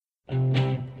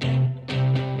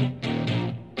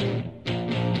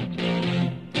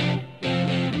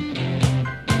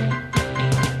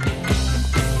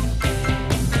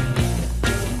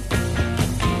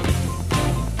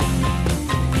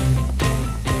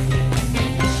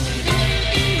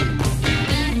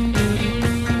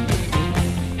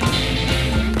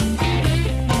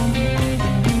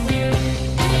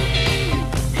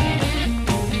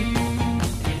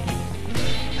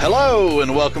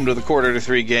and welcome to the Quarter to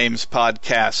Three Games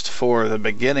podcast for the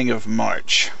beginning of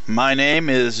March. My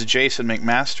name is Jason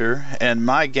McMaster, and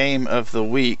my game of the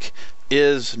week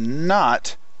is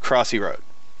not Crossy Road.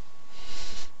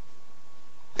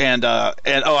 And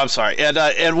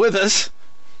with us,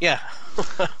 yeah,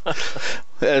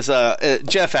 is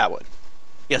Jeff Atwood.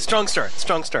 Yeah, strong start.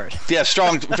 Yeah,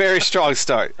 very strong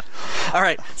start. All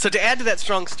right, so to add to that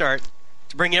strong start,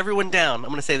 to bring everyone down,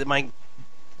 I'm going to say that my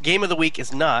game of the week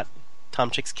is not Tom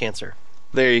Chick's Cancer.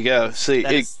 There you go. See,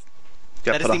 that is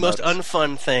the most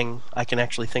unfun thing I can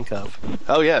actually think of.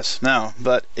 Oh yes, no,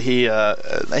 but he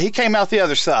came out the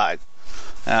other side.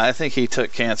 I think he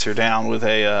took Cancer down with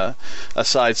a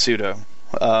side pseudo,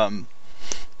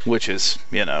 which is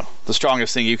the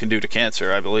strongest thing you can do to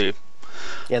Cancer, I believe.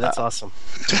 Yeah, that's awesome.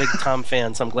 Big Tom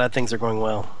fan, so I'm glad things are going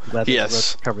well. I'm glad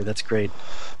yes. Recovery. That's great.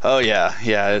 Oh yeah.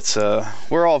 It's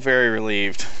we're all very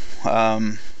relieved.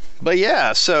 But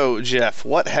yeah, so Jeff,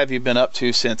 what have you been up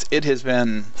to since it has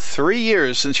been 3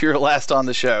 years since you were last on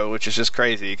the show, which is just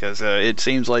crazy because it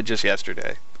seems like just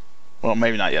yesterday. Well,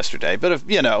 maybe not yesterday, but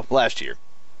last year.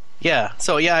 Yeah.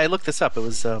 So yeah, I looked this up. It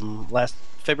was last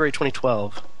February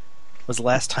 2012 was the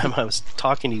last time I was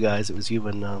talking to you guys. It was you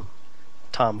and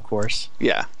Tom, of course.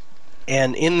 Yeah.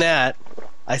 And in that,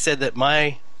 I said that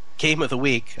my game of the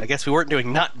week, I guess we weren't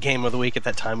doing not game of the week at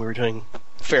that time, we were doing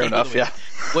fair enough, yeah,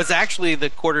 was actually the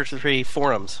Quarter to Three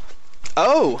forums.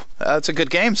 Oh, that's a good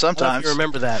game sometimes. I don't know if you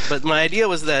remember that, but my idea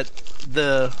was that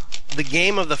the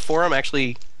game of the forum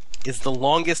actually is the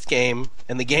longest game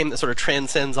and the game that sort of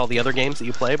transcends all the other games that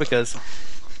you play, because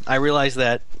I realized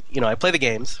that, I play the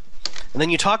games, and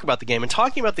then you talk about the game, and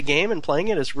talking about the game and playing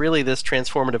it is really this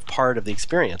transformative part of the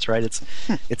experience, right? It's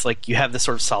like you have this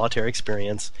sort of solitary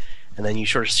experience, and then you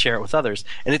sort of share it with others.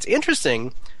 And it's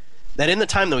interesting that in the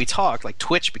time that we talked, like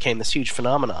Twitch became this huge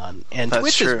phenomenon, and That's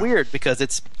Twitch true. is weird because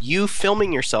it's you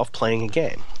filming yourself playing a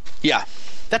game. Yeah.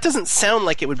 That doesn't sound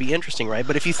like it would be interesting, right?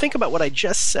 But if you think about what I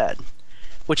just said,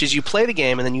 which is you play the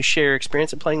game and then you share your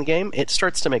experience in playing the game, it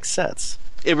starts to make sense.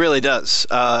 It really does,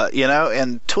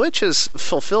 and Twitch has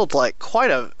fulfilled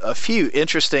quite a few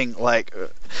interesting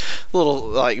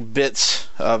little bits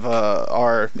of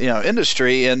our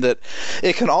industry, in that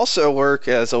it can also work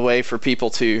as a way for people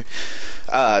to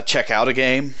check out a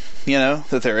game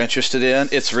that they're interested in.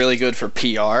 It's really good for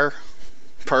PR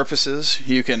purposes.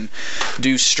 You can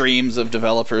do streams of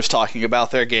developers talking about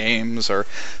their games or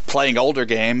playing older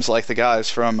games, like the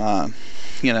guys from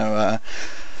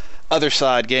Other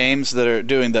Side Games that are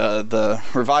doing the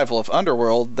revival of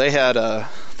Underworld. They had the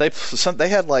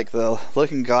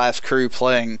Looking Glass crew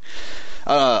playing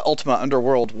Ultima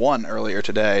Underworld 1 earlier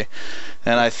today,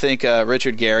 and I think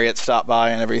Richard Garriott stopped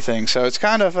by and everything. So it's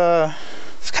kind of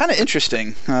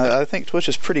interesting. I think Twitch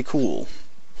is pretty cool.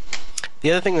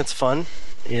 The other thing that's fun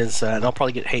is, and I'll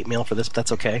probably get hate mail for this, but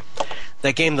that's okay,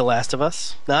 that game The Last of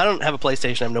Us. Now, I don't have a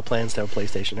PlayStation. I have no plans to have a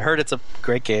PlayStation. I heard it's a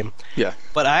great game. Yeah.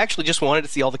 But I actually just wanted to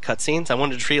see all the cutscenes. I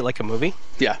wanted to treat it like a movie.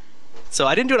 Yeah. So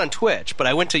I didn't do it on Twitch, but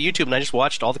I went to YouTube and I just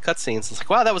watched all the cutscenes. It's like,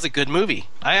 wow, that was a good movie.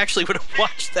 I actually would have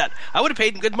watched that. I would have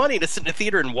paid good money to sit in a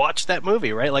theater and watch that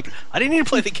movie, right? Like, I didn't need to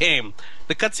play the game.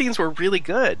 The cutscenes were really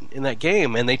good in that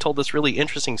game, and they told this really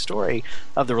interesting story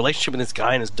of the relationship with this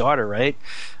guy and his daughter, right?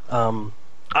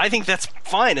 I think that's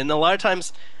fine, and a lot of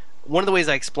times, one of the ways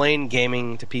I explain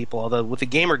gaming to people, although with the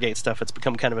Gamergate stuff, it's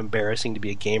become kind of embarrassing to be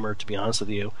a gamer, to be honest with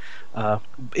you,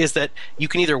 is that you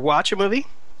can either watch a movie,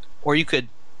 or you could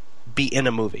be in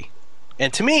a movie.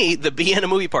 And to me, the be in a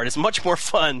movie part is much more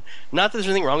fun. Not that there's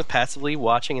anything wrong with passively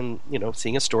watching and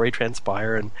seeing a story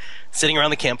transpire and sitting around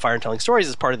the campfire and telling stories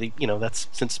is part of the that's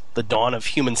since the dawn of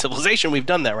human civilization we've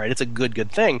done that, right? It's a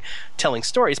good thing, telling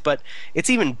stories, but it's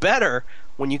even better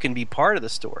when you can be part of the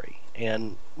story.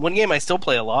 And one game I still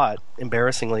play a lot,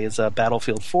 embarrassingly, is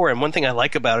Battlefield 4. And one thing I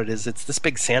like about it is it's this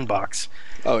big sandbox.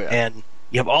 Oh yeah. And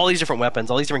you have all these different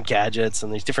weapons, all these different gadgets,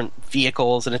 and these different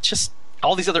vehicles, and it's just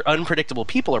all these other unpredictable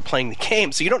people are playing the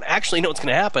game, so you don't actually know what's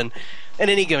going to happen in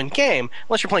any given game,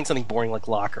 unless you're playing something boring like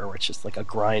Locker, where it's just like a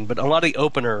grind. But a lot of the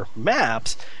opener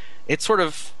maps, it's sort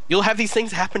of, you'll have these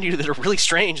things happen to you that are really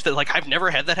strange, that I've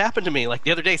never had that happen to me. Like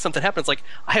the other day, something happened, it's like,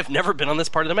 I have never been on this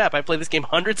part of the map. I've played this game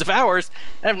hundreds of hours,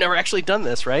 and I've never actually done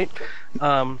this, right?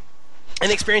 And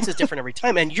the experience is different every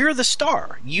time, and you're the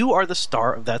star. You are the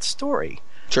star of that story.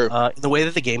 True. The way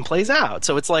that the game plays out.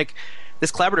 So it's like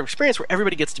this collaborative experience where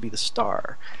everybody gets to be the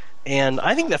star. And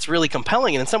I think that's really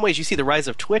compelling. And in some ways, you see the rise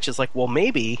of Twitch as like, well,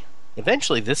 maybe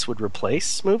eventually this would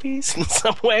replace movies in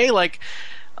some way.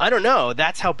 I don't know.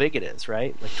 That's how big it is,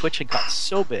 right? Like Twitch had got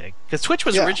so big because Twitch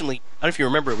was originally. I don't know if you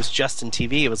remember. It was Justin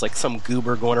TV. It was like some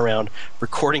goober going around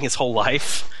recording his whole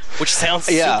life, which sounds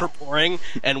super boring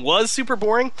and was super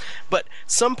boring. But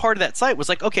some part of that site was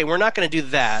like, okay, we're not going to do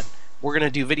that. We're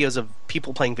going to do videos of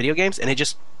people playing video games, and it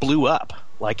just blew up.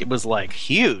 Like, it was, like,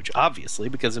 huge, obviously,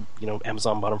 because,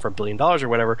 Amazon bought them for $1 billion or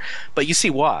whatever. But you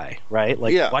see why, right?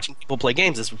 Like, watching people play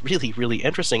games is really, really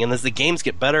interesting. And as the games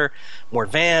get better, more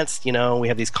advanced, we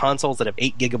have these consoles that have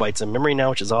 8 gigabytes of memory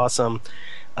now, which is awesome.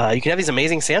 You can have these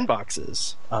amazing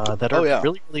sandboxes that are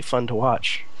really, really fun to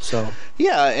watch. So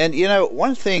yeah, and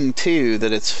one thing too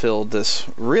that it's filled this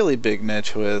really big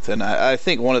niche with, and I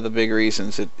think one of the big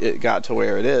reasons it got to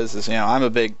where it is I'm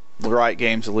a big Riot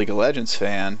Games and League of Legends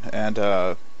fan, and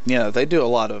they do a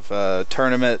lot of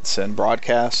tournaments and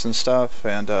broadcasts and stuff,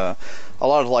 and a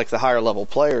lot of like the higher level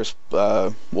players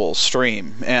will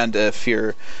stream, and if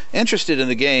you're interested in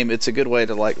the game, it's a good way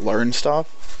to like learn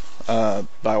stuff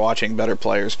by watching better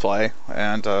players play,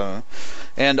 and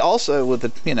also with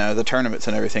the tournaments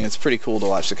and everything, it's pretty cool to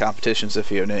watch the competitions if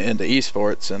you're into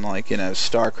esports, and like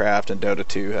StarCraft and Dota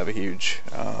 2 have a huge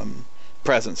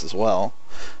presence as well.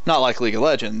 Not like League of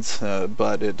Legends,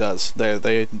 but it does.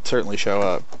 They certainly show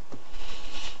up.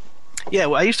 Yeah,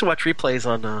 well, I used to watch replays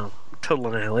on Total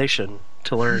Annihilation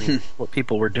to learn what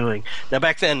people were doing. Now,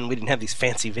 back then, we didn't have these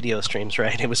fancy video streams,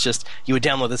 right? It was just, you would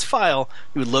download this file,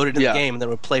 you would load it in the game, and then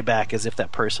it would play back as if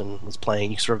that person was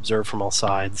playing. You could sort of observe from all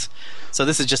sides. So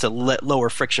this is just a lower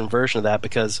friction version of that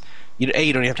because, you don't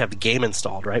even have to have the game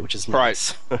installed, right? Which is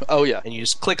nice. Right. Oh, yeah. And you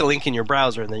just click a link in your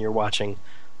browser, and then you're watching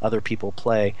other people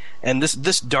play. And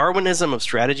this Darwinism of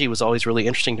strategy was always really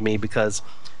interesting to me because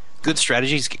good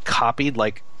strategies get copied,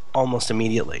 like, almost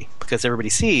immediately because everybody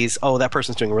sees, oh, that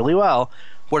person's doing really well.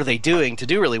 What are they doing to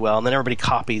do really well? And then everybody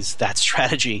copies that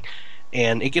strategy,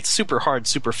 and it gets super hard,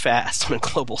 super fast on a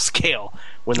global scale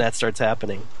when that starts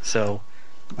happening. So,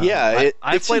 I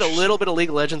played a little bit of League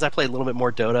of Legends. I played a little bit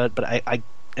more Dota, but I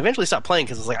eventually stopped playing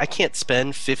because it's like I can't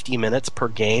spend 50 minutes per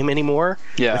game anymore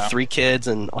with 3 kids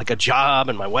and like a job,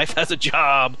 and my wife has a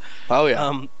job. Oh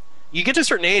yeah. You get to a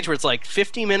certain age where it's like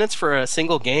 50 minutes for a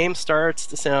single game starts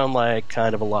to sound like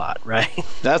kind of a lot, right?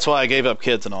 That's why I gave up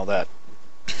kids and all that.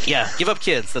 Yeah, give up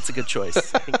kids. That's a good choice.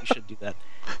 I think you should do that.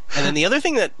 And then the other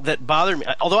thing that bothered me,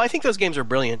 although I think those games are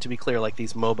brilliant, to be clear, like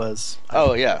these MOBAs.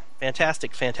 Oh, yeah.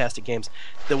 Fantastic, fantastic games.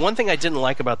 The one thing I didn't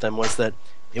like about them was that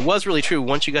it was really true.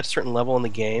 Once you got to a certain level in the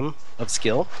game of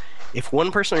skill, if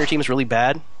one person on your team is really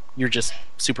bad, you're just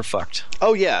super fucked.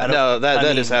 Oh, yeah. No,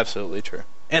 that is absolutely true.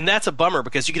 And that's a bummer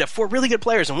because you could have 4 really good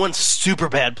players and 1 super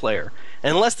bad player.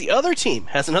 And unless the other team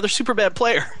has another super bad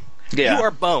player, you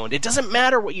are boned. It doesn't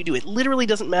matter what you do. It literally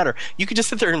doesn't matter. You could just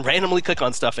sit there and randomly click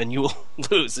on stuff and you will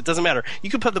lose. It doesn't matter. You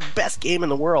could have the best game in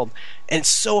the world. And it's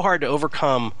so hard to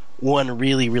overcome one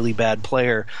really, really bad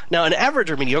player. Now, an average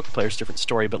or mediocre player is a different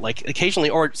story, but like occasionally,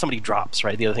 or somebody drops,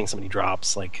 right? The other thing, somebody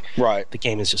drops, like the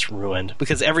game is just ruined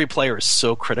because every player is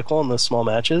so critical in those small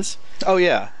matches. Oh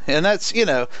yeah, and that's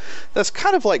that's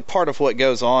kind of like part of what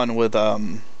goes on with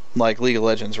like League of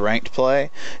Legends ranked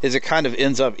play is it kind of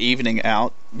ends up evening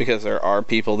out because there are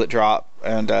people that drop,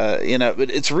 and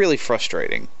it's really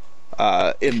frustrating.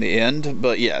 In the end,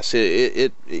 but yes,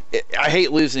 I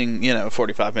hate losing a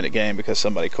 45-minute game because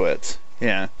somebody quits.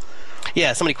 Yeah,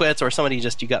 somebody quits or somebody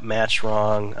you got matched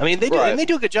wrong. I mean, they do and they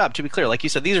do a good job. To be clear, like you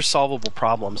said, these are solvable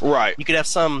problems. Right. You could have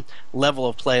some level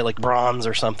of play like bronze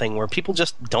or something where people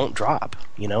just don't drop.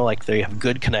 Like they have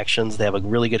good connections, they have a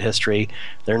really good history.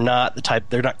 They're not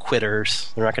they're not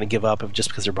quitters. They're not going to give up just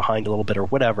because they're behind a little bit or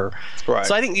whatever. Right.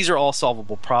 So I think these are all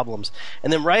solvable problems.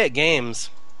 And then Riot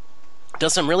Games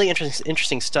does some really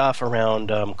interesting stuff around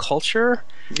culture.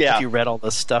 Yeah. If you read all the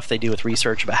stuff they do with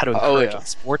research about how to encourage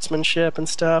sportsmanship and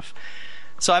stuff.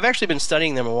 So I've actually been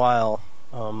studying them a while.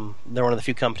 They're one of the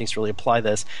few companies to really apply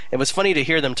this. It was funny to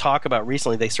hear them talk about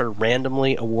recently they started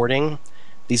randomly awarding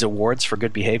these awards for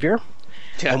good behavior.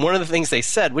 Yeah. And one of the things they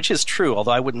said, which is true,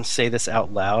 although I wouldn't say this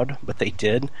out loud, but they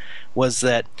did, was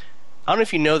that, I don't know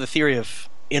if you know the theory of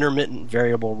intermittent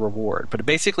variable reward, but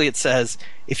basically it says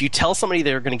if you tell somebody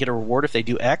they're going to get a reward if they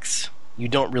do X, you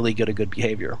don't really get a good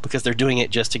behavior because they're doing it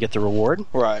just to get the reward.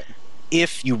 Right.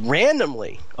 If you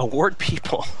randomly award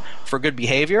people for good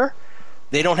behavior,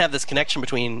 they don't have this connection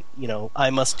between, I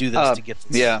must do this to get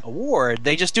this award.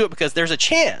 They just do it because there's a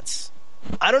chance.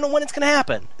 I don't know when it's going to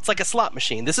happen. It's like a slot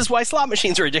machine. This is why slot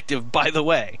machines are addictive, by the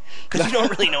way, because you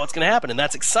don't really know what's going to happen, and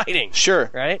that's exciting.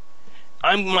 Sure. Right?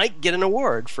 I might get an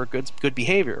award for good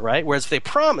behavior, right? Whereas if they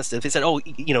promised it, if they said, oh,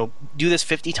 do this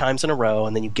 50 times in a row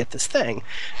and then you get this thing,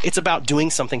 it's about doing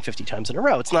something 50 times in a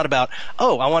row. It's not about,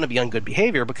 oh, I want to be on good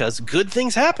behavior because good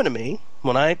things happen to me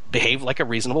when I behave like a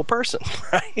reasonable person,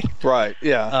 right? Right,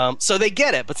 yeah. So they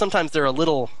get it, but sometimes they're a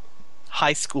little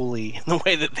high schooly in the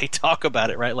way that they talk about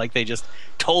it, right? Like they just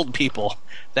told people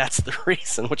that's the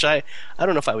reason, which I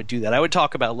don't know if I would do that. I would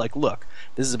talk about, like, look,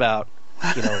 this is about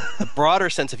the broader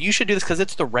sense of you should do this because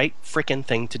it's the right freaking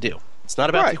thing to do. It's not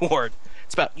about the award.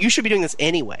 It's about you should be doing this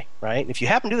anyway, right? If you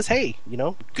happen to do this, hey,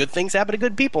 good things happen to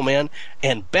good people, man,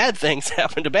 and bad things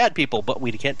happen to bad people, but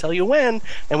we can't tell you when,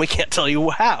 and we can't tell you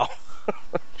how.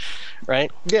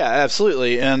 Right? Yeah,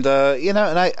 absolutely. And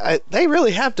they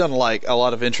really have done like a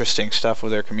lot of interesting stuff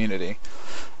with their community.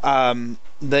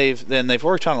 They've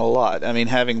worked on a lot. I mean,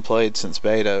 having played since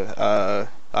beta,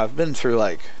 I've been through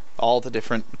like all the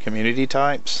different community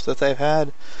types that they've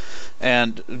had,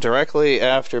 and directly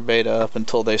after beta up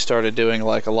until they started doing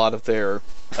like a lot of their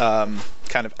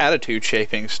kind of attitude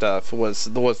shaping stuff was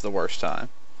the worst time.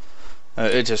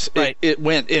 It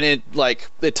went and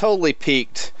it totally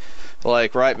peaked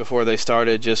like right before they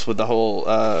started, just with the whole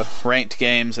ranked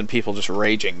games and people just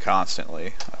raging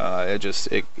constantly.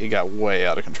 It got way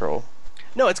out of control.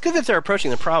 No, it's good that they're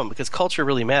approaching the problem because culture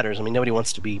really matters. I mean, nobody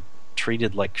wants to be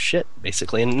treated like shit,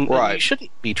 basically, and you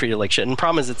shouldn't be treated like shit. And the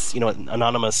problem is, it's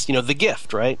anonymous. The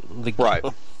gift, right?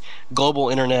 The global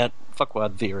internet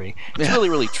fuckwad theory. It's really,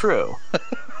 really true.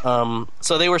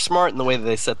 So they were smart in the way that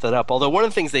they set that up. Although one of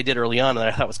the things they did early on that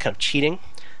I thought was kind of cheating,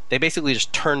 they basically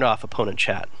just turned off opponent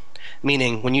chat.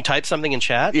 Meaning, when you type something in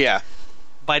chat,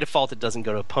 by default it doesn't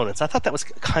go to opponents. I thought that was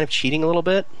kind of cheating a little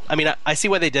bit. I mean, I see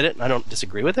why they did it, and I don't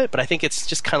disagree with it, but I think it's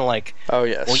just kind of like, oh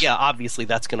yes, well, yeah, obviously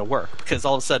that's going to work, because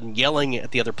all of a sudden yelling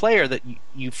at the other player that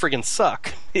you friggin'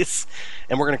 suck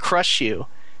and we're going to crush you,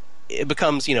 it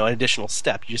becomes an additional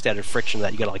step. You just added friction to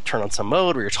that. You got to like turn on some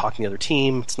mode where you're talking to the other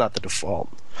team. It's not the default.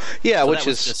 Yeah, so which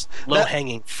is just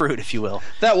low-hanging fruit, if you will.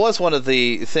 That was one of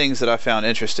the things that I found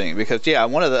interesting because,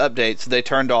 one of the updates, they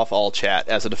turned off all chat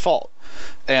as a default.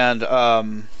 And,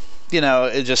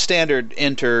 it's just standard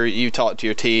enter, you talk to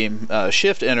your team,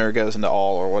 shift enter goes into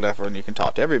all or whatever, and you can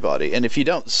talk to everybody. And if you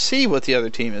don't see what the other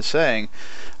team is saying,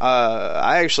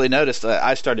 I actually noticed that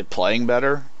I started playing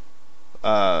better.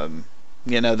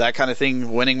 That kind of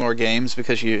thing, winning more games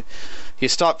because you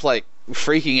stop like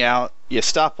freaking out, you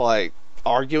stop like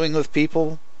arguing with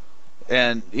people,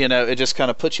 and it just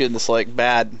kind of puts you in this like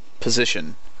bad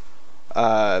position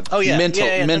mentally.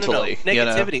 No.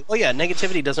 Negativity. Well, yeah,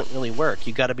 negativity doesn't really work.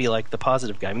 You got to be like the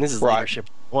positive guy. I mean, this is leadership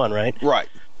one, right? Right.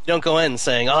 You don't go in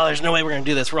saying, "Oh, there's no way we're going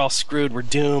to do this. We're all screwed. We're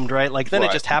doomed." Right? Like then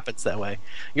it just happens that way.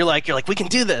 You're like, we can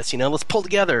do this. Let's pull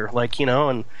together. Like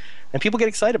and people get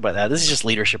excited by that. This is just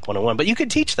leadership 101. But you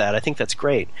could teach that. I think that's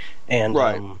great. And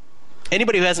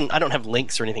anybody who hasn't, I don't have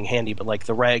links or anything handy, but like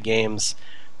the Riot Games,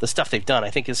 the stuff they've done, I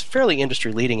think is fairly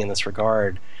industry leading in this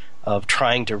regard of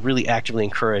trying to really actively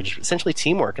encourage essentially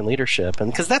teamwork and leadership. And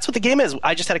because that's what the game is.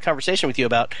 I just had a conversation with you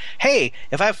about, hey,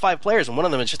 if I have 5 players and one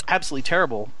of them is just absolutely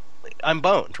terrible, I'm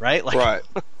boned, right? Like,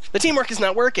 the teamwork is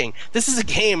not working. This is a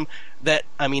game that,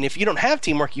 I mean, if you don't have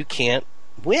teamwork, you can't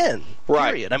win.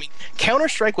 Period. I mean,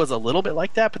 Counter-Strike was a little bit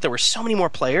like that, but there were so many more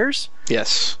players.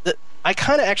 Yes. That I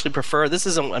kind of actually prefer. This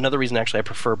is another reason actually I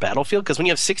prefer Battlefield, because when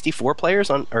you have 64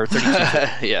 players or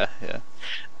 32, yeah.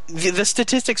 The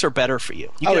statistics are better for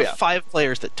you. You can have 5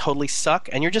 players that totally suck,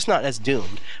 and you're just not as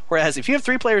doomed. Whereas if you have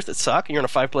 3 players that suck and you're on a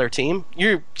 5-player team,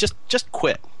 you're just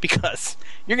quit, because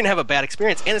you're going to have a bad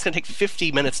experience, and it's going to take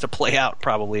 50 minutes to play out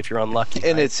probably if you're unlucky.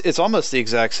 And right? it's almost the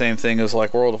exact same thing as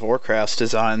like World of Warcraft's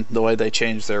design, the way they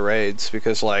changed their raids,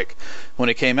 because like when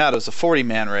it came out, it was a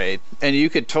 40-man raid, and you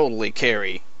could totally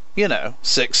carry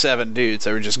 6-7 dudes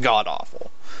that were just god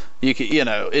awful. You could,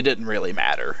 it didn't really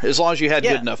matter as long as you had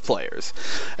good enough players.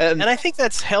 And I think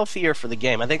that's healthier for the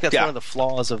game. I think that's one of the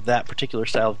flaws of that particular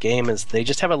style of game is they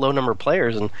just have a low number of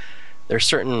players, and there's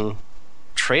certain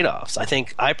trade-offs. I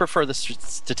think I prefer the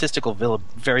statistical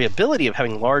variability of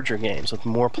having larger games with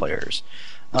more players.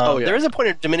 There is a point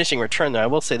of diminishing return, though. I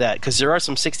will say that, because there are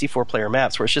some 64-player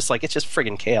maps where it's just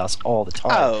friggin' chaos all the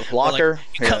time. Oh, locker.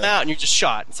 You come out and you're just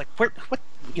shot. It's like,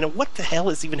 what the hell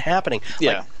is even happening?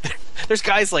 Yeah. There's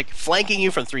guys flanking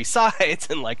you from 3 sides,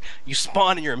 and you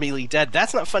spawn and you're immediately dead.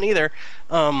 That's not fun either.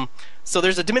 So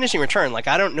there's a diminishing return.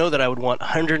 I don't know that I would want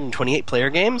 128 player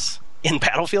games in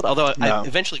Battlefield, although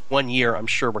eventually one year I'm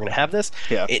sure we're going to have this.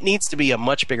 Yeah. It needs to be a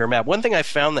much bigger map. One thing I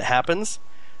found that happens,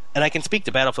 and I can speak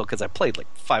to Battlefield because I played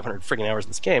 500 friggin' hours in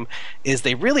this game, is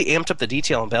they really amped up the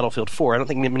detail in Battlefield 4. I don't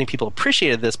think many people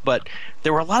appreciated this, but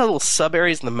there were a lot of little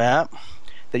sub-areas in the map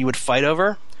that you would fight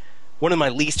over One of my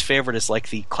least favorite is like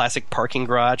the classic parking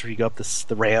garage where you go up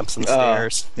the ramps and the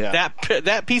stairs. Yeah.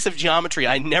 That piece of geometry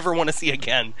I never want to see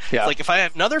again. Yeah. It's like if I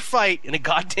have another fight in a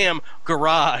goddamn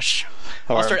garage,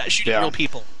 I'll start shooting real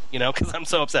people, because I'm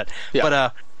so upset. Yeah.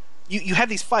 But you have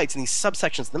these fights and these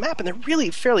subsections of the map, and they're really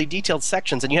fairly detailed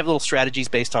sections, and you have little strategies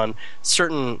based on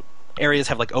certain areas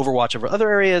have like overwatch over other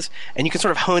areas, and you can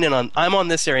sort of hone in on, I'm on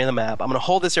this area of the map, I'm going to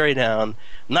hold this area down,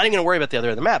 I'm not even going to worry about the other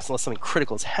area of the maps unless something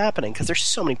critical is happening, because there's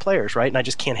so many players, right? And I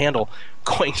just can't handle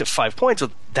going to 5 points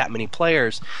with that many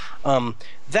players.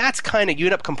 That's kind of, you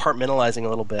end up compartmentalizing a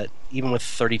little bit, even with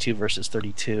 32 versus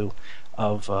 32,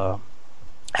 of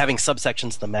having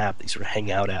subsections of the map that you sort of hang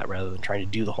out at rather than trying to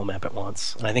do the whole map at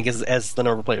once. And I think as the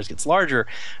number of players gets larger,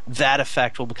 that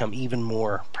effect will become even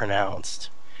more pronounced.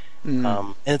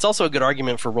 And it's also a good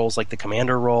argument for roles like the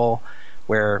commander role,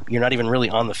 where you're not even really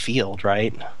on the field,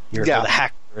 right? You're the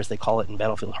hacker, as they call it in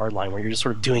Battlefield Hardline, where you're just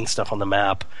sort of doing stuff on the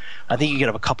map. I think you could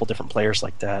have a couple different players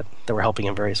like that were helping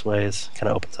in various ways. Kind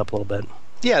of opens up a little bit.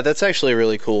 Yeah, that's actually a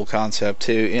really cool concept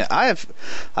too.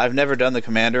 I've never done the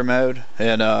commander mode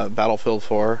in Battlefield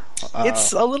 4.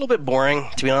 It's a little bit boring,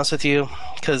 to be honest with you,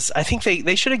 because I think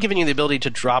they should have given you the ability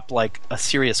to drop like a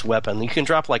serious weapon. You can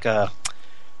drop like a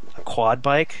quad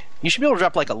bike. You should be able to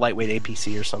drop like a lightweight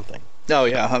APC or something. Oh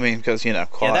yeah, I mean, because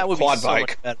quad, that would quad be so bike.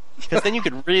 much better. Because then you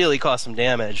could really cause some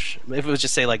damage. If it was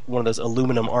just say like one of those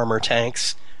aluminum armor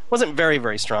tanks, wasn't very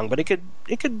very strong, but it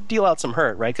could deal out some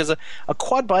hurt, right? Because a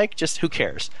quad bike, just who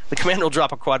cares? The commander will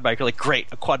drop a quad bike. You're like, great,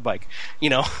 a quad bike,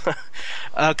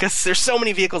 because there's so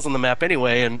many vehicles on the map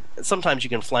anyway, and sometimes you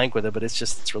can flank with it, but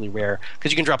it's really rare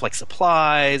because you can drop like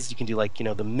supplies. You can do like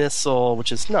the missile,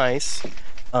 which is nice.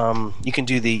 You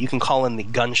can call in the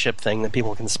gunship thing that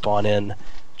people can spawn in,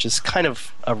 which is kind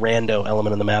of a rando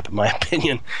element in the map, in my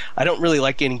opinion. I don't really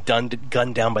like getting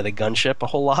gunned down by the gunship a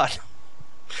whole lot.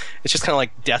 It's just kind of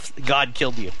like death. God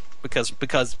killed you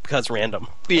because random.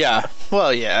 Yeah.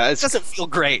 Well, yeah. It doesn't feel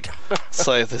great. It's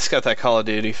like it's got that Call of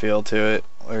Duty feel to it,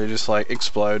 where you just like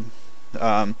explode.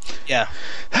 Yeah.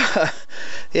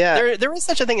 Yeah. There is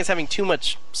such a thing as having too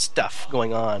much stuff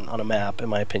going on a map, in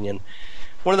my opinion.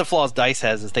 One of the flaws DICE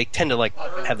has is they tend to like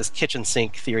have this kitchen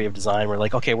sink theory of design where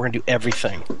like, okay, we're going to do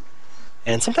everything.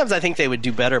 And sometimes I think they would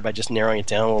do better by just narrowing it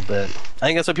down a little bit. I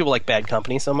think that's why people like Bad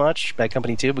Company so much, Bad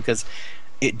Company 2, because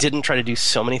it didn't try to do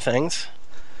so many things.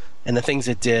 And the things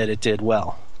it did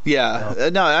well. Yeah.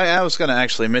 No, I was going to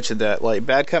actually mention that. Like,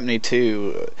 Bad Company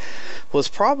 2 was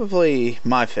probably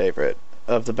my favorite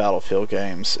of the Battlefield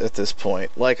games at this point.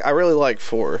 Like, I really like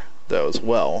 4, though, as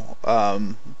well.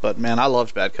 But, man, I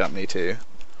loved Bad Company 2.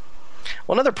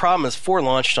 Well, another problem is 4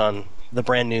 launched on the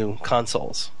brand new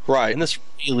consoles. Right. And this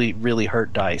really, really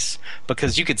hurt DICE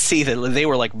because you could see that they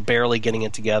were like barely getting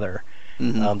it together.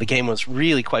 Mm-hmm. The game was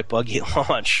really quite buggy at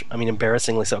launch. I mean,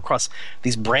 embarrassingly so, across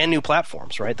these brand new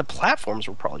platforms, right? The platforms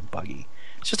were probably buggy.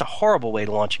 It's just a horrible way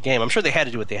to launch a game. I'm sure they had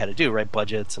to do what they had to do, right?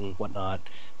 Budgets and whatnot.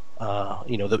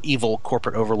 The evil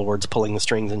corporate overlords pulling the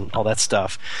strings and all that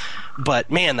stuff. But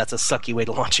man, that's a sucky way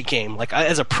to launch a game. Like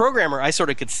as a programmer, I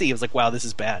sort of could see. I was like, wow, this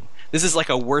is bad. This is like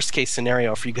a worst case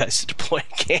scenario for you guys to deploy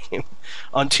a game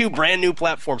on 2 brand new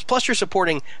platforms. Plus, you're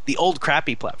supporting the old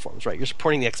crappy platforms, right? You're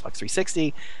supporting the Xbox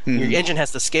 360. Mm-hmm. Your engine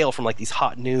has to scale from like these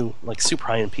hot new, like super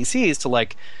high end PCs to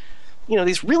like,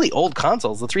 these really old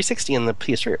consoles. The 360 and the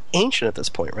PS3 are ancient at this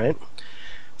point, right?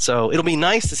 So it'll be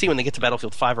nice to see when they get to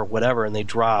Battlefield 5 or whatever and they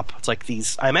drop. It's like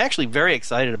these. I'm actually very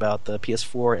excited about the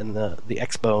PS4 and the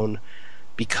Xbone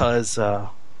because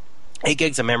 8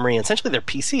 gigs of memory, and essentially they're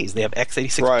PCs. They have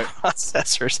x86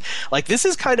 processors. Like, this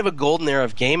is kind of a golden era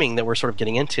of gaming that we're sort of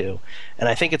getting into, and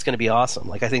I think it's going to be awesome.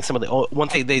 Like, I think some of the one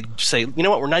thing they say, you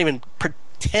know what, we're not even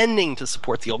pretending to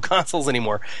support the old consoles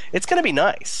anymore. It's going to be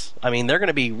nice. I mean, they're going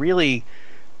to be really,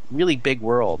 really big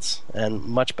worlds and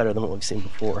much better than what we've seen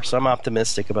before. So I'm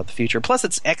optimistic about the future. Plus,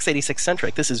 it's x86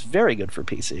 centric. This is very good for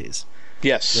PCs.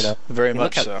 Yes, very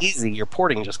much so. Look how easy your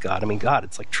porting just got. I mean, God,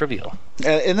 it's like trivial.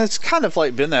 And it's kind of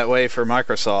like been that way for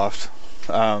Microsoft.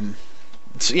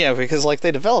 Because like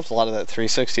they developed a lot of that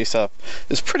 360 stuff.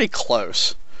 It's pretty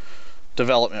close,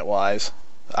 development-wise,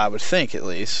 I would think at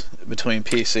least, between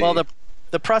PC. Well,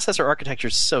 the processor architecture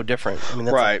is so different. I mean,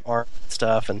 that's like ARM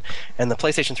stuff, and the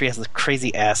PlayStation 3 has this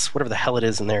crazy ass, whatever the hell it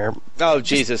is in there. Oh,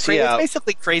 Jesus, yeah. It's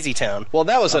basically Crazy Town. Well,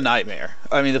 that was a nightmare.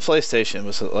 I mean, the PlayStation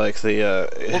was like the...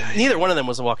 Well, neither one of them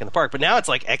was a walk in the park, but now it's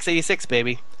like x86,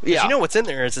 baby. Yeah. You know what's in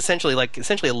there is essentially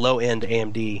a low-end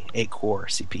AMD 8-core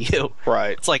CPU.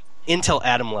 Right. It's like Intel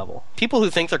Atom level. People who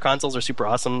think their consoles are super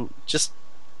awesome, just,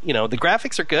 the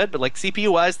graphics are good, but like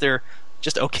CPU-wise, they're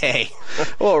just okay.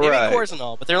 Well, right. 8 cores and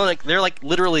all, but they're like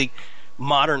literally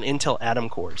modern Intel Atom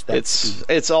cores.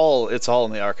 It's all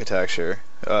in the architecture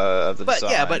of the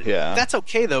design. But that's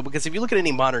okay though, because if you look at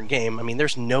any modern game, I mean,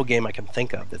 there's no game I can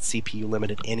think of that's CPU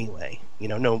limited anyway.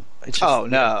 It's just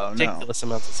ridiculous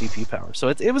amounts of CPU power. So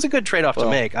it was a good trade-off to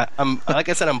make. I'm like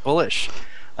I said, I'm bullish.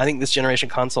 I think this generation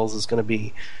consoles is going to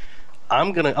be.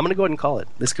 I'm gonna go ahead and call it.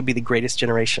 This could be the greatest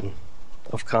generation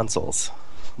of consoles.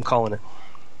 I'm calling it.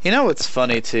 You know what's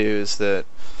funny too is that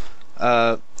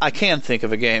I can think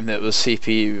of a game that was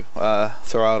CPU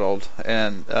throttled,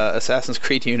 and Assassin's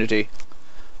Creed Unity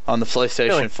on the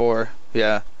PlayStation 4.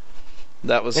 Yeah,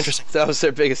 that was interesting. That was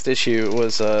their biggest issue,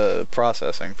 was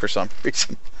processing for some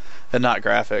reason, and not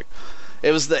graphic.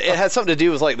 It had something to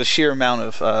do with like the sheer amount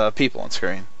of people on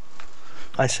screen.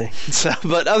 I see. So,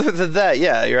 but other than that,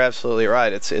 yeah, you're absolutely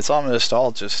right. It's almost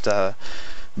all just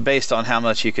based on how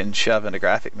much you can shove into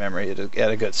graphic memory at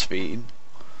a good speed.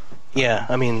 Yeah,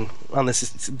 I mean, on the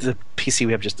PC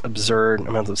we have just absurd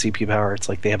amounts of CPU power. It's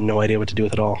like they have no idea what to do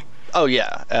with it all. Oh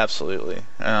yeah, absolutely.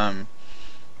 Yeah,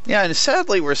 and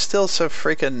sadly we're still so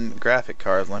freaking graphic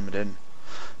card limited.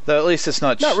 Though at least it's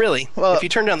not really. Well, if you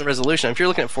turn down the resolution, if you're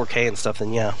looking at 4K and stuff,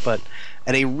 then yeah. But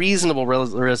at a reasonable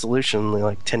resolution,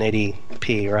 like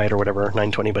 1080p, right, or whatever,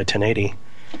 920 by 1080,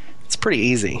 it's pretty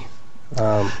easy.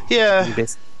 Yeah.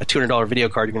 A $200 video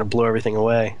card, you're going to blow everything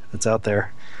away that's out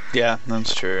there. Yeah,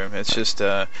 that's true. It's just,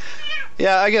 yeah,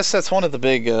 I guess that's one of the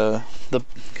big, good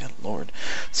lord.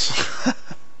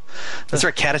 Is there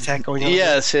a cat attack going on?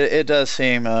 Yes, it does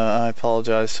seem. I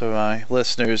apologize to my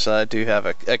listeners. I do have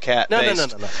a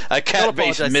cat-based No. a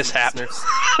cat-based mishap.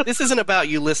 This isn't about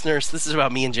you, listeners. This is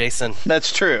about me and Jason.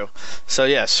 That's true. So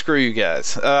yeah, screw you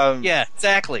guys. Yeah,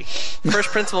 exactly. First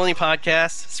principle any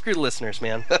podcast. Screw the listeners,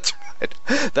 man. That's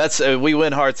right. That's we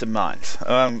win hearts and minds.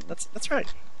 That's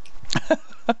right.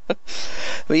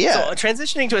 But yeah. So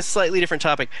transitioning to a slightly different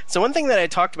topic. So one thing that I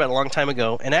talked about a long time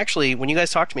ago, and actually when you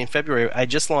guys talked to me in February, I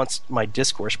just launched my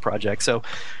Discourse project. So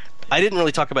I didn't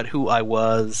really talk about who I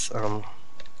was.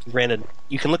 Granted,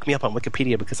 you can look me up on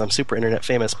Wikipedia because I'm super internet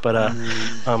famous, but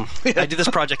I did this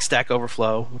project Stack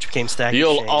Overflow, which became Stack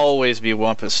You'll Exchange. always be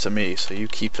Wumpus to me, so you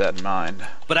keep that in mind.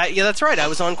 But yeah, that's right. I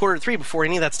was on Quarter3 before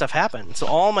any of that stuff happened. So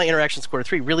all my interactions with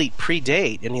Quarter3 really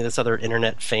predate any of this other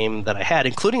internet fame that I had,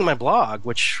 including my blog,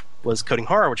 which was Coding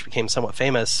Horror, which became somewhat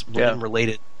famous in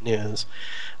related news.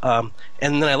 And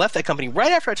then I left that company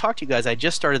right after I talked to you guys. I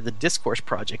just started the Discourse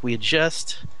project. We had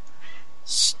just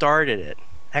started it.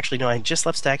 Actually, no, I just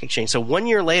left Stack Exchange. So 1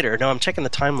 year later, I'm checking the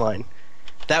timeline.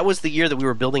 That was the year that we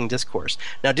were building Discourse.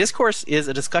 Now, Discourse is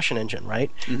a discussion engine, right?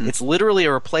 Mm-hmm. It's literally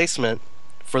a replacement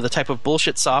for the type of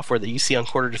bullshit software that you see on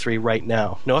Quarter3 right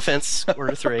now. No offense,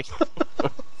 Quarter3.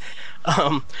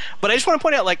 But I just want to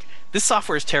point out, like, this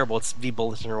software is terrible. It's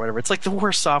vBulletin or whatever. It's like the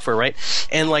worst software, right?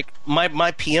 And like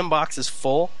my PM box is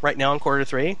full right now on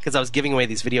Quarter3 because I was giving away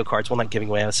these video cards. Well, not giving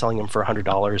away. I was selling them for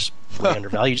 $100 way under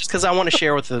value, just because I want to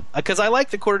share with because I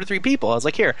like the Quarter3 people. I was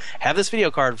like, here, have this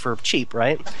video card for cheap,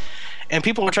 right? And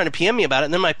people were trying to PM me about it,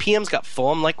 and then my PMs got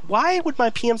full. I'm like, why would my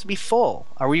PMs be full?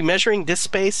 Are we measuring disk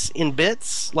space in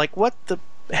bits? Like, what the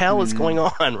hell is going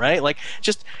on, right? Like,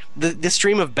 just the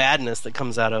stream of badness that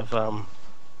comes out of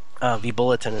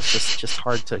vBulletin is just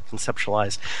hard to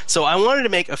conceptualize. So I wanted to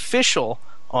make official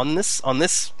on this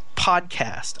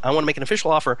podcast. I want to make an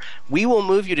official offer. We will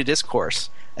move you to Discourse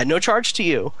at no charge to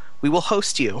you. We will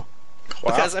host you.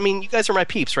 Wow. Because, I mean, you guys are my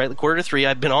peeps, right? The Quarter3,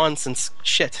 I've been on since,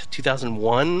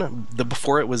 2001,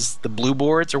 before it was the Blue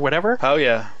Boards or whatever. Oh,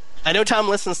 yeah. I know Tom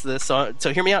listens to this, so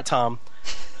hear me out, Tom.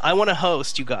 I want to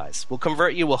host you guys. We'll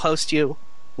convert you. We'll host you.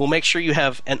 We'll make sure you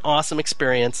have an awesome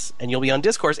experience, and you'll be on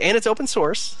Discourse, and it's open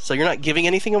source, so you're not giving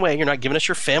anything away. You're not giving us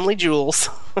your family jewels.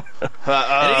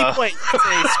 At any point, you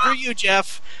can say, screw you,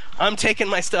 Jeff. I'm taking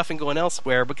my stuff and going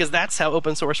elsewhere, because that's how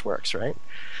open source works, right?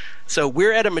 So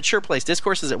we're at a mature place.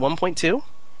 Discourse is at 1.2.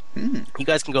 You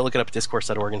guys can go look it up at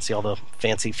discourse.org and see all the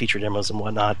fancy feature demos and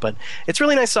whatnot. But it's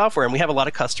really nice software, and we have a lot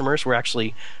of customers. We're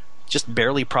actually just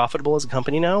barely profitable as a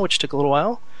company now, which took a little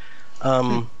while.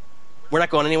 We're not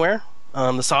going anywhere.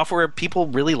 The software, people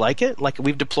really like it. Like,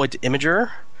 we've deployed to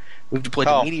Imager. We've deployed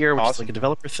to Meteor, which is like a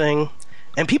developer thing.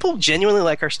 And people genuinely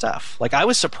like our stuff. Like, I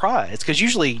was surprised, because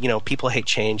usually, people hate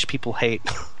change. People hate...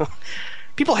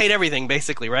 People hate everything,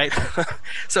 basically, right?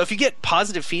 So if you get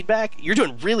positive feedback, you're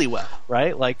doing really well,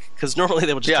 right? Like, because normally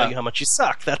they will just tell you how much you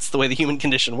suck. That's the way the human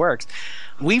condition works.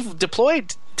 We've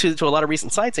deployed to a lot of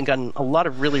recent sites and gotten a lot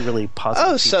of really, really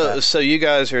positive feedback. So you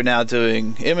guys are now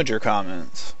doing Imager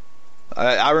comments.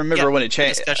 I remember when it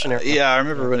changed. I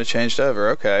remember when it changed over.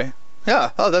 Okay.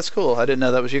 Yeah. Oh, that's cool. I didn't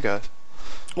know that was you guys.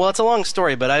 Well, it's a long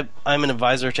story, but I'm an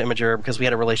advisor to Imager because we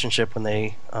had a relationship when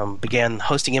they began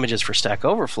hosting images for Stack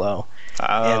Overflow,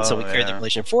 and so we carried the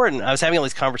relationship forward. And I was having all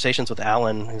these conversations with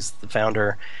Alan, who's the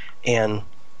founder, and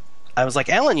I was like,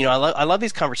 Alan, I love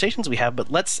these conversations we have,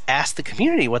 but let's ask the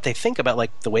community what they think about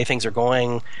like the way things are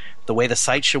going, the way the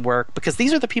site should work, because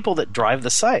these are the people that drive the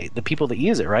site, the people that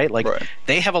use it, right? Like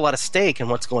they have a lot of stake in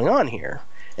what's going on here.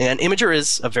 And Imager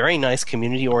is a very nice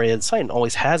community-oriented site and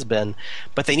always has been,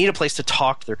 but they need a place to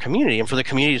talk to their community and for the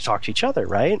community to talk to each other,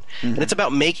 right? Mm-hmm. And it's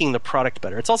about making the product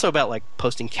better. It's also about like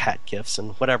posting cat gifs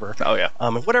and whatever. Oh, yeah.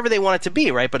 And whatever they want it to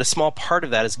be, right? But a small part of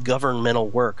that is governmental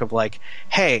work of like,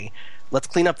 hey, let's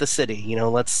clean up the city.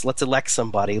 Let's elect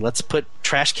somebody. Let's put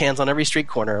trash cans on every street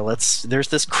corner. There's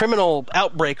this criminal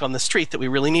outbreak on the street that we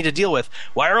really need to deal with.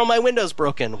 Why are all my windows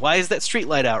broken? Why is that street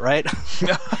light out, right?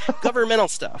 Governmental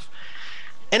stuff.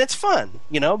 And it's fun,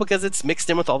 because it's mixed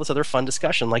in with all this other fun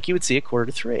discussion, like you would see at Quarter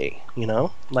to Three,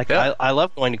 Like, yeah. I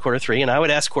love going to Quarter 3, and I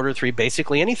would ask Quarter 3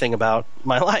 basically anything about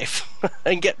my life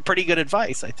and get pretty good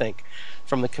advice, I think,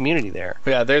 from the community there.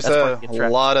 Yeah, there's a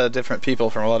lot of different people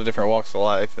from a lot of different walks of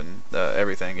life and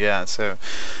everything. Yeah, so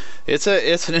it's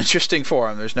an interesting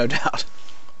forum, there's no doubt.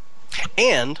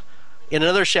 And in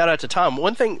another shout-out to Tom,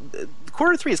 one thing...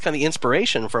 Quarter 3 is kind of the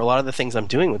inspiration for a lot of the things I'm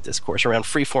doing with Discourse around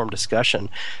free-form discussion.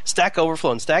 Stack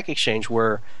Overflow and Stack Exchange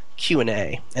were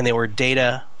Q&A, and they were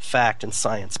data, fact, and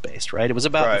science-based, right? It was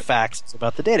about the facts, it was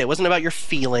about the data. It wasn't about your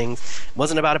feelings, it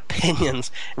wasn't about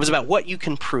opinions, it was about what you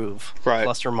can prove,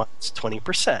 plus or minus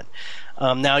 20%.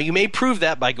 Now, you may prove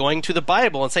that by going to the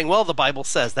Bible and saying, well, the Bible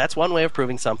says. That's one way of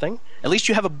proving something. At least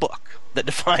you have a book that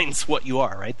defines what you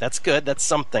are, right? That's good. That's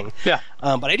something. Yeah.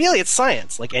 But ideally, it's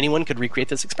science. Like, anyone could recreate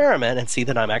this experiment and see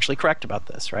that I'm actually correct about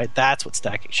this, right? That's what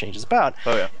Stack Exchange is about.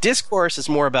 Oh, yeah. Discourse is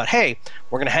more about, hey,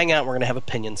 we're going to hang out and we're going to have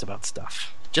opinions about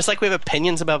stuff. Just like we have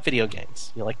opinions about video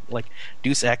games. Like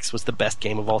Deus Ex was the best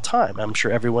game of all time. I'm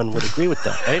sure everyone would agree with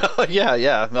that, right? Yeah.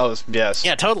 Yes.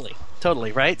 Yeah,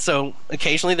 totally, right? So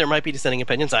occasionally there might be dissenting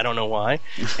opinions. I don't know why.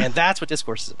 And that's what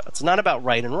Discourse is about. It's not about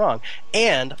right and wrong.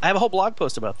 And I have a whole blog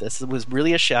post about this. It was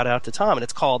really a shout-out to Tom, and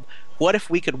it's called, What If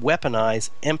We Could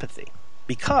Weaponize Empathy?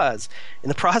 Because in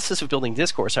the process of building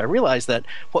Discourse, I realized that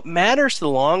what matters to the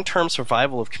long-term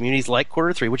survival of communities like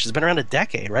Quarter 3, which has been around a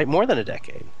decade, right? More than a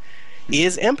decade,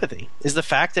 is empathy, is the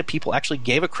fact that people actually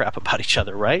gave a crap about each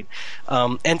other, right?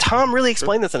 And Tom really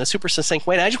explained this in a super succinct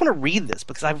way. And I just want to read this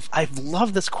because I've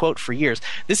loved this quote for years.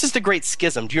 This is the Great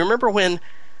Schism. Do you remember when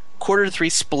Quarter 3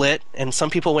 split and some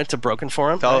people went to Broken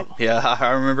Forum? Oh, right? Yeah, I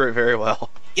remember it very well.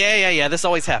 Yeah. This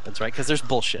always happens, right? Because there's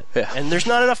bullshit. Yeah. And there's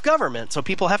not enough government, so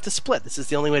people have to split. This is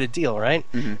the only way to deal, right?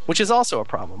 Mm-hmm. Which is also a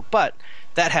problem. But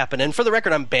that happened. And for the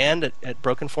record, I'm banned at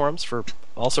Broken Forums for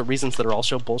also reasons that are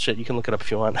also bullshit. You can look it up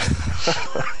if you want.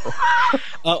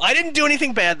 I didn't do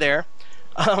anything bad there.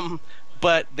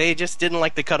 But they just didn't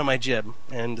like the cut of my jib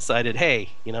and decided, hey,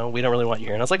 we don't really want you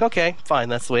here. And I was like, okay, fine,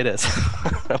 that's the way it is.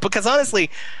 Because honestly,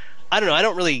 I don't know. I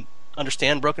don't really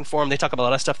understand Broken Forum. They talk about a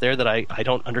lot of stuff there that I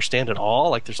don't understand at all.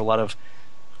 Like there's a lot of...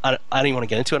 I don't even want to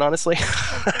get into it, honestly.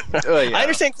 Yeah. I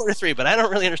understand Quarter 3, but I don't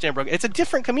really understand Broken. It's a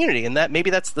different community, and maybe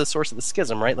that's the source of the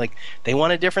schism, right? Like, they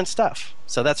wanted different stuff,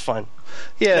 so that's fine.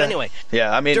 Yeah. But anyway,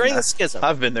 yeah. I mean, during the schism,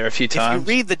 I've been there a few times. If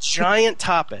you read the giant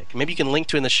topic, maybe you can link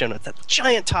to it in the show notes, that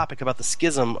giant topic about the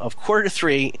schism of Quarter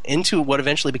 3 into what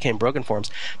eventually became Broken Forums,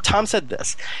 Tom said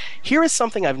this: "Here is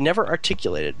something I've never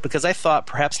articulated because I thought,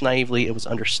 perhaps naively, it was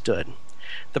understood.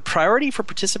 The priority for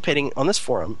participating on this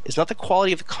forum is not the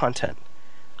quality of the content.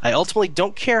 I ultimately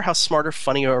don't care how smart or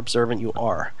funny or observant you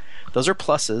are. Those are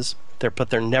pluses,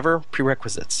 but they're never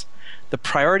prerequisites. The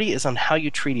priority is on how you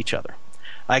treat each other.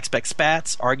 I expect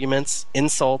spats, arguments,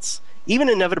 insults, even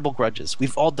inevitable grudges.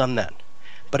 We've all done that.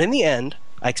 But in the end,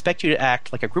 I expect you to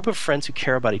act like a group of friends who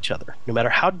care about each other, no matter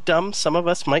how dumb some of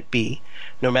us might be,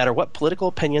 no matter what political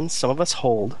opinions some of us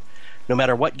hold, no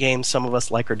matter what games some of us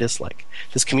like or dislike.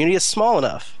 This community is small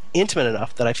enough, intimate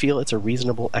enough, that I feel it's a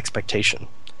reasonable expectation."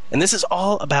 And this is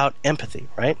all about empathy,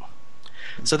 right?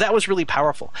 So that was really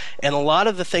powerful. And a lot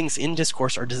of the things in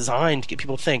Discourse are designed to get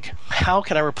people to think, how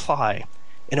can I reply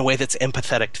in a way that's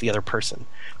empathetic to the other person?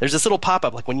 There's this little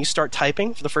pop-up, like when you start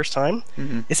typing for the first time,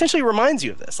 essentially reminds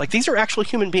you of this. Like, these are actual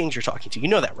human beings you're talking to. You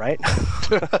know that, right?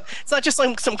 It's not just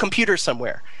like some computer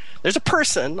somewhere. There's a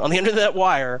person on the end of that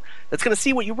wire that's going to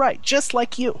see what you write, just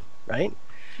like you, right?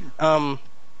 And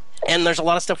there's a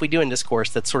lot of stuff we do in Discourse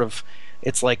that's sort of...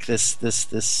 It's like this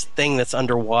thing that's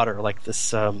underwater, like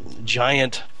this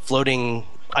giant floating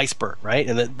iceberg, right?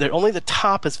 And only the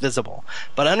top is visible.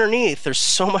 But underneath, there's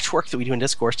so much work that we do in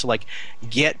discourse to like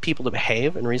get people to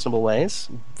behave in reasonable ways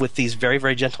with these very,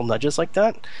 very gentle nudges like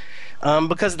that,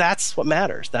 because that's what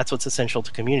matters. That's what's essential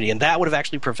to community, and that would have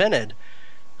actually prevented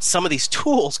some of these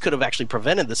tools. Could have actually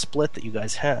prevented the split that you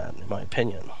guys had, in my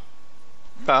opinion.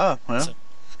 Well. So,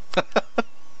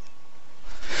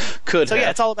 could so have. Yeah,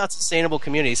 it's all about sustainable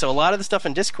community. So a lot of the stuff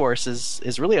in discourse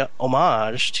is really a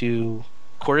homage to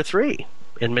Quarter 3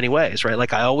 in many ways, right?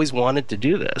 Like I always wanted to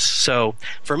do this. So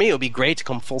for me, it would be great to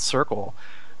come full circle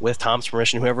with Tom's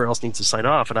permission, whoever else needs to sign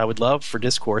off, and I would love for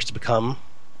discourse to become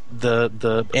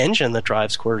the engine that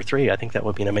drives Quarter 3. I think that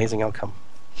would be an amazing outcome.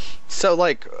 So,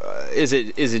 like, is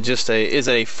it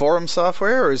a forum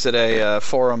software, or is it a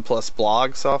forum plus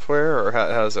blog software, or how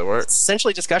does it work? It's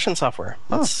essentially discussion software.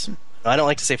 I don't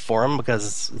like to say forum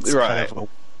because it's right. kind of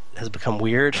has become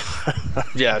weird.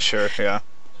 Yeah, sure, yeah.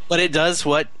 But it does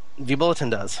what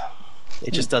vBulletin does.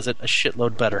 It just does it a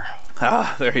shitload better.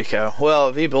 Ah, there you go.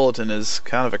 Well, vBulletin is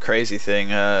kind of a crazy thing,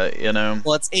 you know.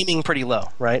 Well, it's aiming pretty low,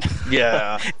 right?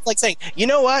 Yeah. It's like saying, you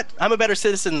know what? I'm a better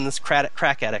citizen than this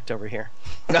crack addict over here.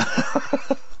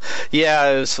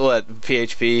 Yeah, it was what,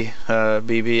 PHP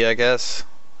BB, I guess,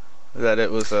 that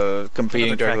it was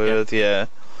competing directly with. Yeah,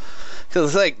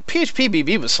 because like PHP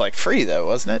BB was like free though,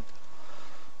 wasn't it?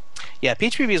 Yeah,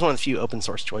 PHP BB is one of the few open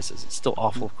source choices. It's still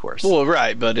awful, of course. Well,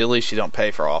 right, but at least you don't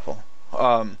pay for awful.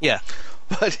 Yeah,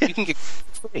 but you can get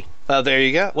free. There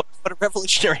you go. What a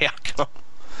revolutionary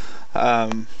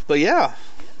outcome. But yeah,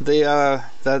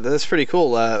 that's pretty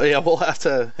cool. Yeah, we'll have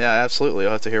to. Yeah, absolutely,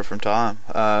 we'll have to hear from Tom.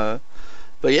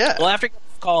 But yeah. Well, after the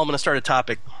call, I'm going to start a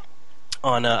topic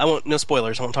on. No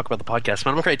spoilers. I won't talk about the podcast, but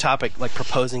I'm going to create a topic like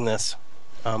proposing this,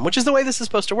 which is the way this is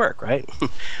supposed to work, right?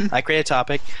 I create a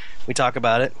topic, we talk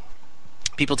about it.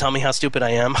 People tell me how stupid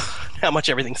I am, how much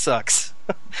everything sucks,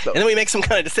 and then we make some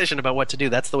kind of decision about what to do.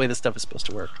 That's the way this stuff is supposed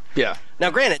to work. Yeah. Now,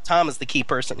 granted, Tom is the key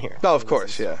person here. Oh, of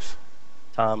course, yes.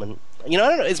 Tom and I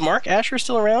don't know. Is Mark Asher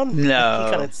still around? No,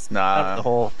 the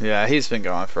whole. Yeah, he's been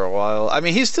gone for a while. I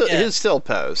mean, he's still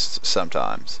posts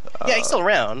sometimes. Yeah, he's still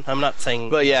around. I'm not saying.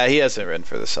 But yeah, he hasn't written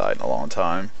for the site in a long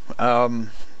time.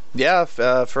 Yeah,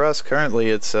 for us currently,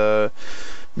 it's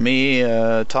me,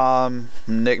 Tom,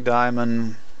 Nick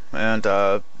Diamond, and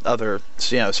other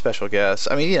special guests.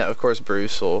 I mean, of course,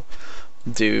 Bruce will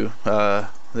do the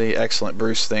excellent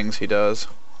Bruce things he does,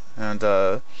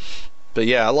 and. But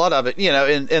yeah, a lot of it,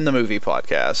 in the movie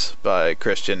podcast by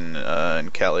Christian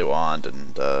and Kelly Wand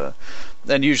and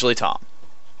usually Tom.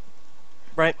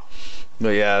 Right. But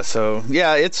yeah, so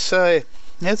yeah, it's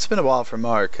been a while for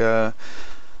Mark. He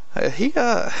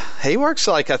works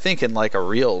I think in a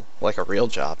real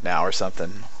job now or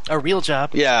something. A real job?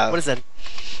 Yeah. What is that?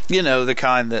 The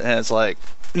kind that has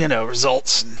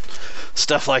results and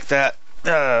stuff like that.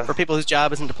 For people whose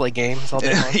job isn't to play games all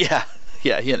day long. Yeah.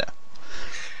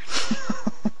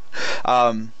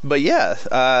 But yeah,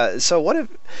 so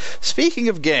speaking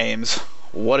of games,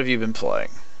 what have you been playing?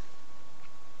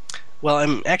 Well,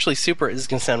 I'm actually this is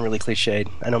going to sound really cliched.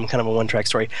 I know I'm kind of a one-track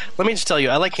story. Let me just tell you,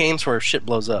 I like games where shit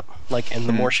blows up. And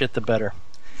the more shit, the better.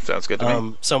 Sounds good to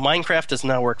me. So Minecraft does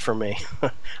not work for me.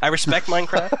 I respect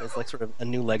Minecraft as sort of a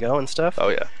new Lego and stuff. Oh,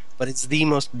 yeah. But it's the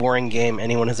most boring game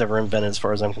anyone has ever invented as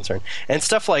far as I'm concerned. And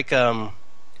stuff like Gone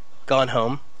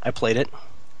Home, I played it.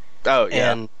 Oh,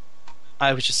 yeah. And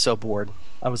I was just so bored.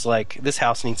 I was like, this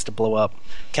house needs to blow up.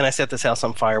 Can I set this house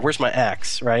on fire? Where's my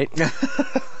axe, right?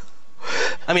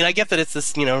 I mean, I get that it's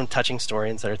this, touching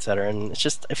story, et cetera, and it's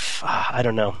just, I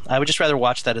don't know. I would just rather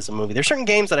watch that as a movie. There's certain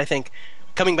games that I think,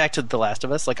 coming back to The Last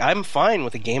of Us, I'm fine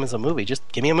with a game as a movie. Just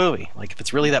give me a movie. If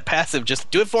it's really that passive,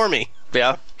 just do it for me.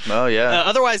 Yeah. Oh, yeah.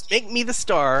 Otherwise, make me the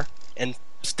star, and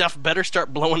stuff better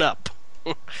start blowing up.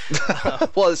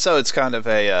 Well, so it's kind of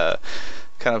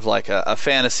like a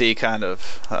fantasy kind of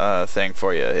thing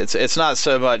for you. It's not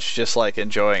so much just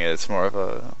enjoying it. It's more of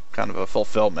a kind of a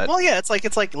fulfillment. Well, yeah, it's like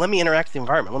let me interact with the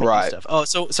environment. Let me do stuff. Oh,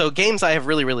 so games I have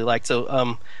really, really liked.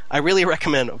 So I really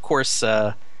recommend, of course.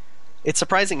 It's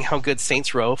surprising how good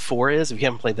Saints Row 4 is. If you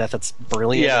haven't played that, that's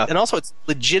brilliant. Yeah. And also, it's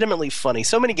legitimately funny.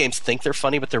 So many games think they're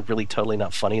funny, but they're really totally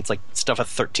not funny. It's like stuff a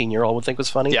 13-year-old would think was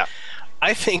funny. Yeah.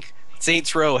 I think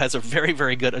Saints Row has a very,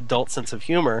 very good adult sense of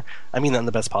humor. I mean that in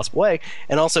the best possible way.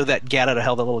 And also that Get Out of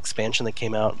Hell, that little expansion that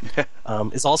came out,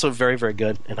 is also very, very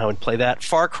good, and I would play that.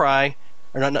 Far Cry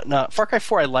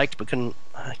 4 I liked, but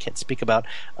I can't speak about.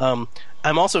 I'm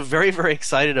also very, very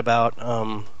excited about,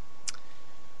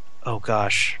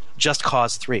 Just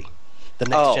Cause 3. The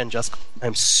next gen Just Cause.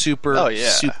 I'm super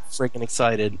freaking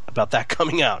excited about that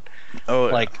coming out. Oh,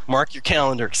 yeah. Mark your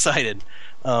calendar, excited.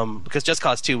 because Just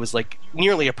Cause 2 was like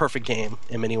nearly a perfect game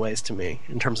in many ways to me,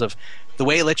 in terms of the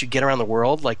way it let you get around the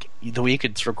world, like the way you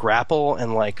could sort of grapple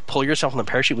and like pull yourself in the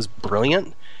parachute was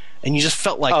brilliant, and you just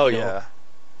felt like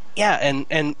yeah,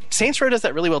 and Saints Row does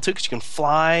that really well too, because you can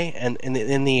fly, and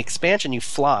in the expansion you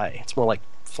fly. It's more like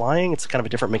flying. It's kind of a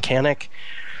different mechanic.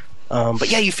 But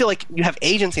yeah, you feel like you have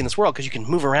agency in this world because you can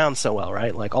move around so well,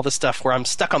 right? Like all this stuff where I'm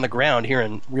stuck on the ground here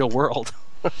in real world.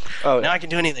 Now I can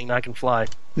do anything. Now I can fly.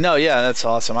 No, yeah, that's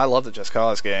awesome. I love the Just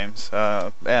Cause games.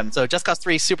 And so Just Cause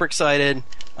 3, super excited.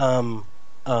 And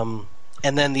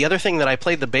then the other thing that I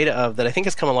played the beta of that I think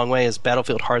has come a long way is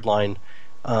Battlefield Hardline.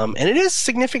 And it is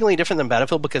significantly different than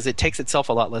Battlefield because it takes itself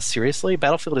a lot less seriously.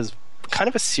 Battlefield is kind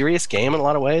of a serious game in a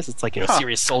lot of ways. It's like,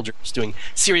 serious soldiers doing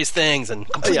serious things and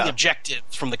completing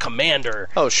objectives from the commander.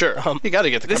 Oh, sure. You got to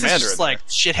get the this commander. This is just like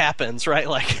shit happens, right?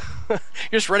 Like you're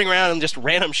just running around and just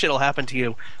random shit will happen to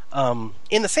you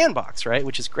in the sandbox, right?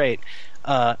 Which is great.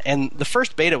 And the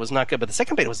first beta was not good, but the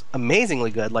second beta was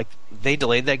amazingly good. Like they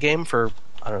delayed that game for,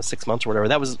 I don't know, 6 months or whatever.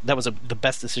 That was the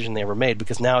best decision they ever made,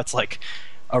 because now it's like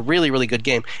a really, really good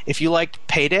game. If you liked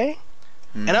Payday,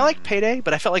 and I like Payday,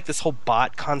 but I felt like this whole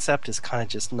bot concept is kind of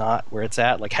just not where it's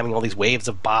at. Like having all these waves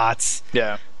of bots,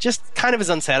 just kind of is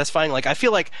unsatisfying. Like I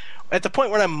feel like at the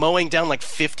point where I'm mowing down like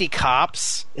 50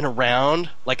 cops in a round,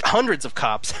 like hundreds of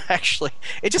cops actually,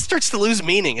 it just starts to lose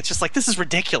meaning. It's just like, this is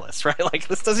ridiculous, right? Like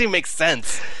this doesn't even make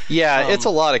sense. Yeah, it's a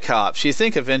lot of cops. You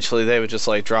think eventually they would just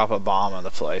like drop a bomb on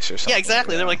the place or something? Yeah,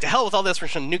 exactly. They're like, to hell with all this, we're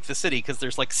going to nuke the city because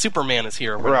there's like Superman is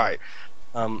here. Right.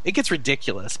 It gets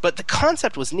ridiculous, but the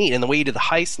concept was neat, and the way you did the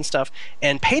heist and stuff.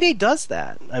 And Payday does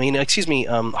that. I mean,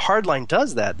 Hardline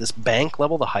does that. This bank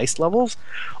level, the heist levels,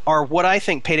 are what I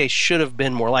think Payday should have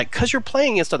been more like, because you're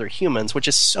playing against other humans, which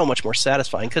is so much more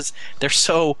satisfying because they're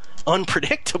so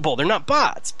unpredictable. They're not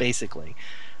bots, basically.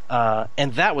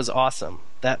 And that was awesome.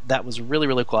 That was really,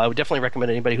 really cool. I would definitely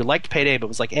recommend anybody who liked Payday but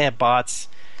was like, bots.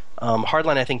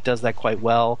 Hardline, I think, does that quite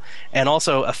well, and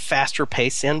also a faster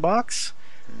paced sandbox,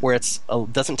 where it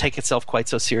doesn't take itself quite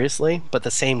so seriously, but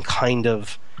the same kind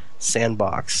of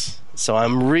sandbox. So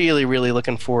I'm really, really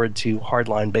looking forward to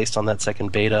Hardline based on that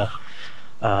second beta.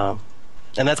 And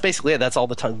that's basically it. That's all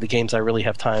the games I really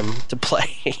have time to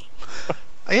play.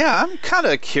 Yeah, I'm kind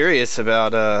of curious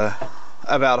about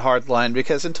Hardline,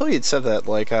 because until you'd said that,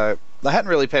 like I hadn't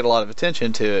really paid a lot of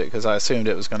attention to it because I assumed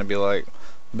it was going to be like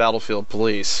Battlefield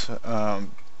Police.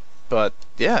 But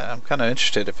yeah, I'm kind of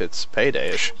interested if it's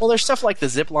Payday-ish. Well, there's stuff like the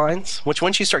zip lines, which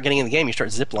once you start getting in the game, you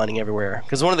start zip lining everywhere.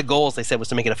 Because one of the goals they said was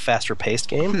to make it a faster paced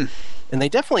game, and they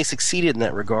definitely succeeded in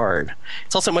that regard.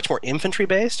 It's also much more infantry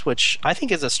based, which I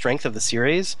think is a strength of the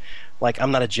series. Like, I'm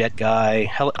not a jet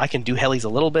guy. I can do helis a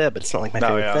little bit, but it's not like my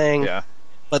favorite thing. Yeah.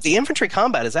 But the infantry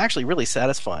combat is actually really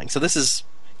satisfying. So this is,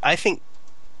 I think,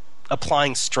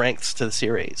 applying strengths to the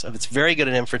series. It's very good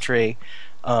at infantry.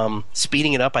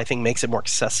 Speeding it up, I think, makes it more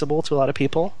accessible to a lot of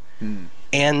people.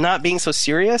 And not being so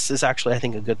serious is actually, I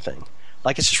think, a good thing.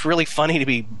 Like, it's just really funny to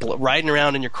be riding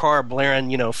around in your car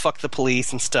blaring, fuck the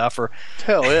police and stuff, or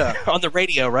hell yeah, on the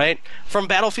radio, right? From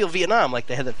Battlefield Vietnam, like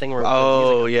they had that thing where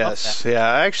yes,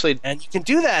 yeah, and you can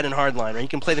do that in Hardline, or you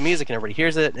can play the music and everybody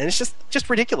hears it, and it's just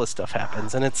ridiculous stuff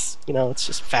happens, and it's it's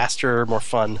just faster, more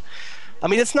fun. I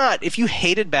mean, it's not. If you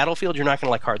hated Battlefield, you're not going to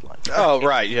like Hardline. Right? Oh,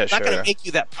 right, yeah, sure. Not going to make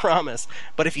you that promise.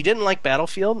 But if you didn't like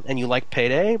Battlefield and you like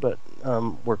Payday, but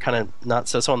were kind of not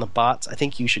so on the bots, I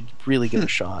think you should really give it a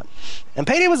shot. And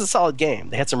Payday was a solid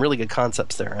game. They had some really good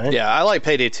concepts there, right? Yeah, I like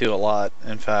Payday 2 a lot.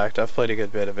 In fact, I've played a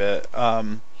good bit of it.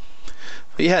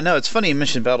 But yeah, no, it's funny you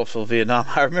mentioned Battlefield Vietnam.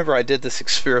 I remember I did this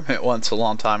experiment once a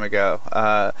long time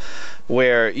ago,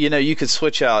 where you could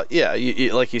switch out. Yeah,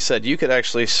 like you said, you could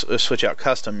actually switch out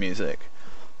custom music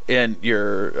in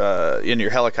your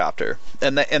helicopter,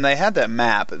 and they had that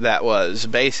map that was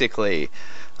basically,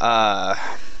 Apocalypse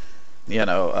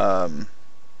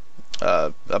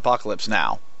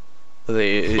Now.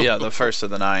 The first of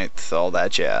the ninth, all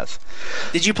that jazz.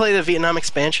 Did you play the Vietnam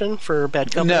expansion for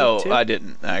Bad Company? No, too? I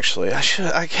didn't actually.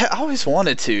 I always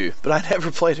wanted to, but I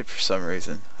never played it for some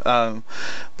reason. But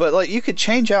like, you could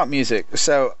change out music.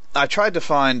 So I tried to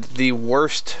find the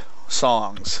worst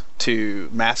songs to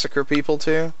massacre people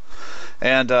to,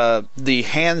 and the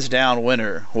hands down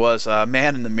winner was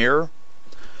 "Man in the Mirror."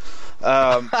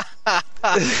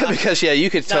 because yeah, you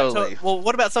could Not totally. well,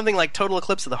 what about something like Total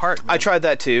Eclipse of the Heart? I man? tried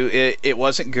that too. It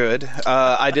wasn't good.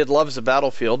 I did Love's a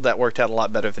Battlefield. That worked out a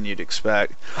lot better than you'd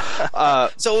expect.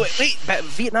 So wait,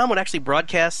 Vietnam would actually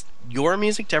broadcast your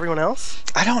music to everyone else?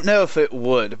 I don't know if it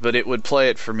would, but it would play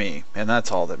it for me, and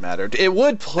that's all that mattered. It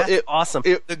would play. That's awesome.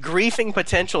 The griefing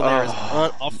potential there is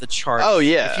off the charts. Oh,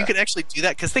 yeah. If you could actually do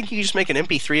that, because think you could just make an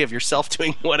MP3 of yourself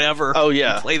doing whatever. Oh,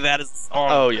 yeah. And play that as a song.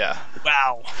 Oh yeah.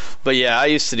 Wow. But yeah, I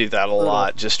used to do that a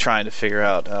lot, just trying to figure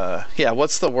out,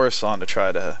 what's the worst song to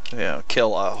try to,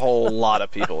 kill a whole lot of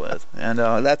people with, and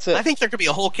that's it. I think there could be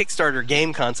a whole Kickstarter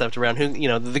game concept around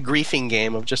the griefing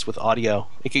game of just with audio.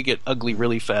 It could get ugly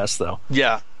really fast, though.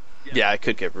 Yeah, it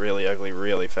could get really ugly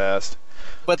really fast.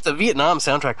 But the Vietnam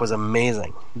soundtrack was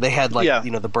amazing. They had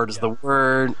The Bird is the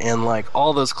Word, and like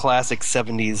all those classic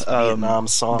 '70s Vietnam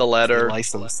songs. The Letter. They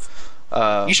licensed.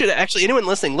 You should actually, anyone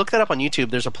listening, look that up on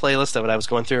YouTube. There's a playlist of it. I was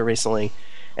going through it recently,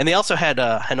 and they also had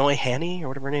Hanoi Hanny or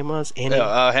whatever her name was. Annie,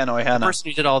 Hanoi the Hannah. person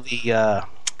who did all the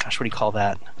what do you call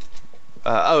that?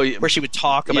 Yeah. Where she would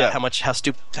talk about how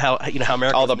stupid, how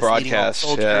America All the was misleading broadcasts,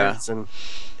 all the soldiers, and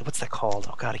what's that called?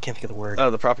 Oh God, I can't think of the word.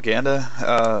 The propaganda.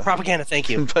 Propaganda. Thank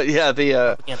you. But yeah,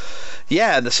 the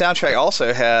soundtrack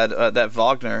also had that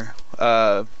Wagner,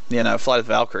 Flight of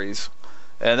the Valkyries.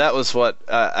 And that was what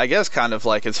I guess kind of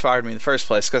like inspired me in the first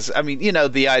place. Because, I mean,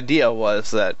 the idea was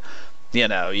that,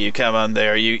 you come on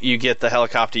there, you get the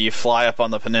helicopter, you fly up on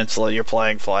the peninsula, you're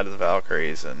playing Flight of the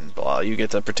Valkyries, and blah, you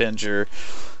get to pretend you're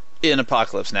in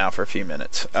Apocalypse Now for a few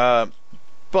minutes.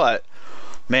 But,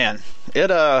 man,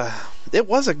 it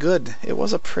was a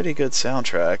pretty good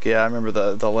soundtrack. Yeah, I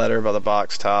remember the Letter by the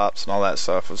Box Tops and all that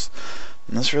stuff was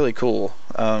really cool.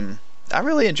 I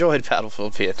really enjoyed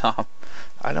Battlefield Vietnam.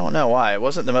 I don't know why. It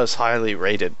wasn't the most highly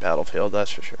rated Battlefield, that's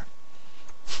for sure.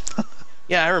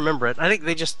 Yeah, I remember it. I think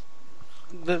they just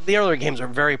the earlier games are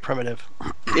very primitive.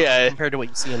 Yeah, compared to what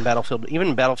you see in Battlefield.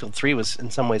 Even Battlefield 3 was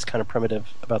in some ways kind of primitive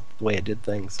about the way it did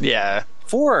things. Yeah.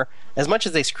 4, as much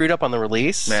as they screwed up on the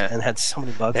release and had so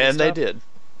many bugs, and they did.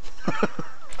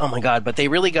 Oh my god! But they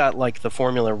really got like the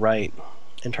formula right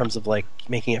in terms of like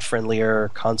making it friendlier,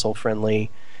 console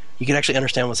friendly. You could actually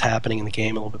understand what's happening in the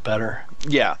game a little bit better.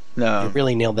 Yeah, no. They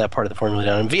really nailed that part of the formula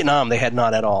down. In Vietnam, they had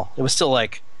not at all. It was still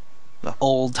like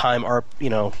old time,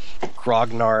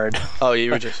 grognard. Oh, you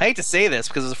were just. I hate to say this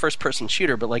because it's a first person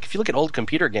shooter, but like if you look at old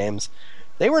computer games,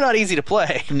 they were not easy to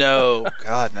play. No,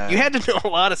 God, no. You had to know a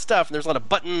lot of stuff, and there's a lot of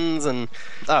buttons, and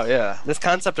this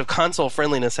concept of console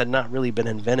friendliness had not really been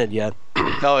invented yet.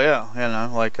 Oh yeah,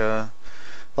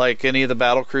 like any of the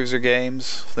battle cruiser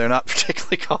games, they're not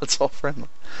particularly console friendly.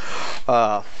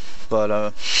 But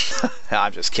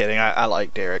I'm just kidding. I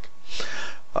like Derek.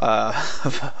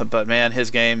 But man,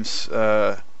 his games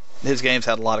had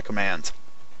a lot of commands.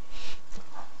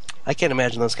 I can't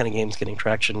imagine those kind of games getting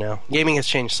traction now. Gaming has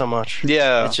changed so much.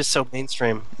 Yeah, it's just so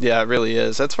mainstream. Yeah, it really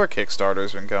is. That's where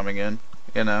Kickstarter's been coming in.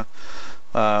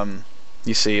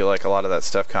 You see like a lot of that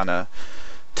stuff kind of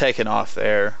taken off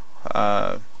there.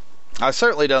 I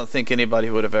certainly don't think anybody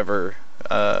would have ever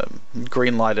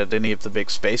greenlighted any of the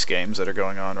big space games that are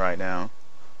going on right now,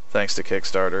 thanks to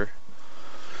Kickstarter.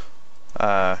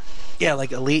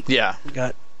 Like Elite. Yeah,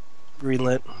 got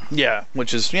greenlit. Yeah,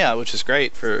 which is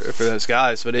great for those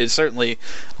guys, but it's certainly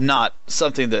not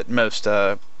something that most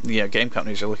game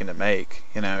companies are looking to make.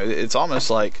 It's almost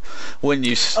like when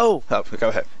you. Oh, go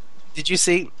ahead. Did you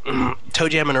see Toe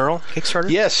Jam and Earl Kickstarter?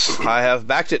 Yes, I have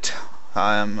backed it.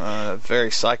 I am very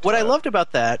psyched. What I loved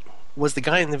about that was the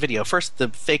guy in the video. First, the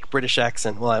fake British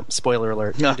accent. Well, spoiler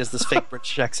alert. He does this fake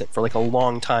British accent for like a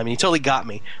long time, and he totally got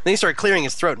me. Then he started clearing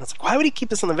his throat, and I was like, why would he keep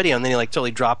this on the video? And then he like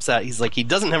totally drops out. He's like, he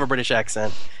doesn't have a British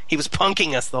accent. He was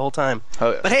punking us the whole time.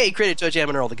 Oh, yeah. But hey, he created Toe Jam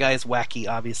and Earl. The guy is wacky,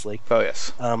 obviously. Oh,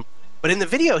 yes. But in the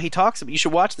video, he talks about... You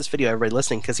should watch this video, everybody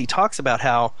listening, because he talks about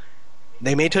how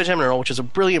they made Toe Jam and Earl, which is a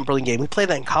brilliant, brilliant game. We played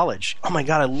that in college. Oh my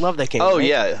god, I love that game. Oh, right?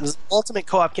 yeah. It was the ultimate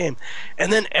co-op game.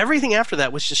 And then everything after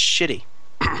that was just shitty.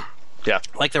 Yeah.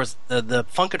 Like there was the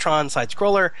Funkatron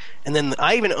side-scroller, and then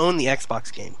I even owned the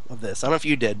Xbox game of this. I don't know if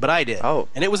you did, but I did. Oh.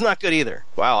 And it was not good either.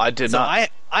 Wow, I did not.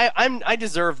 I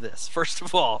deserve this, first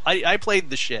of all. I played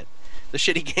the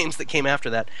shitty games that came after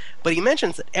that. But he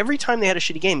mentions that every time they had a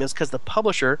shitty game, it was because the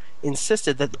publisher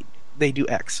insisted that they do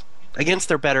X against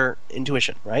their better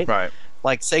intuition, right? Right.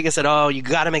 Like Sega said, oh, you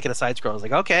got to make it a side-scroller. I was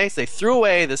like, okay. So they threw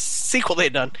away the sequel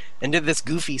they'd done and did this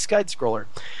goofy side-scroller.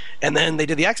 And then they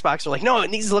did the Xbox. They're like, no, it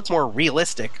needs to look more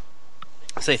realistic.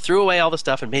 So they threw away all the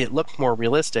stuff and made it look more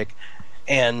realistic.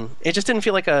 And it just didn't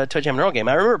feel like a Toe Jam and Earl game.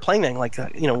 I remember playing that and like,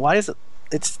 why is it?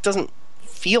 It doesn't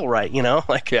feel right,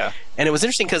 Like, yeah. And it was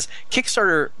interesting because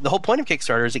Kickstarter, the whole point of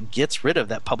Kickstarter is it gets rid of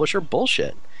that publisher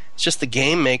bullshit. It's just the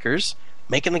game makers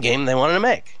making the game they wanted to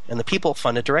make, and the people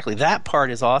fund it directly. That part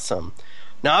is awesome.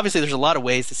 Now, obviously, there's a lot of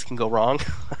ways this can go wrong.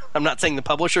 I'm not saying the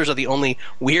publishers are the only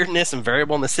weirdness and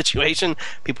variable in this situation.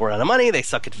 People are out of money. They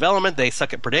suck at development. They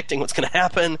suck at predicting what's going to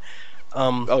happen.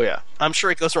 Oh, yeah. I'm sure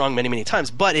it goes wrong many, many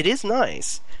times. But it is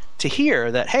nice to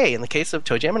hear that, hey, in the case of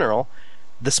ToeJam and Earl,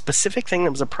 the specific thing that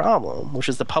was a problem, which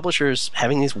is the publishers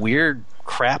having these weird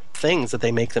crap things that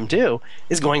they make them do,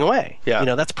 is going away. Yeah. You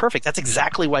know, that's perfect. That's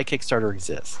exactly why Kickstarter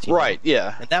exists. Right, know?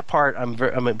 yeah. And that part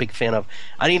I'm a big fan of.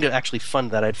 I need to actually fund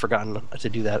that. I'd forgotten to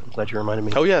do that. I'm glad you reminded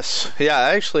me. Oh, yes. Yeah,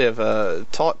 I actually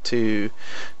have talked to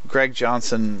Greg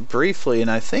Johnson briefly,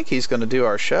 and I think he's going to do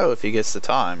our show if he gets the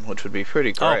time, which would be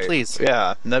pretty great. Oh, please.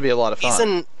 Yeah, that'd be a lot of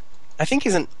fun. I think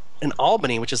he's in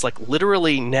Albany, which is like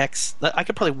literally next. I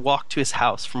could probably walk to his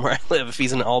house from where I live if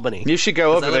he's in Albany. You should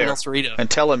go over there El and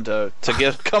tell him to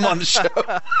come on the show.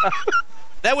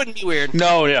 That wouldn't be weird.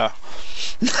 No, yeah.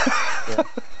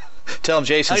 Tell him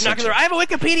Jason. I have a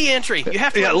Wikipedia entry. You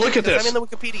have to. Yeah, look at this. I'm in the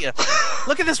Wikipedia.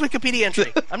 Look at this Wikipedia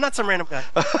entry. I'm not some random guy.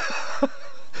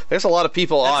 There's a lot of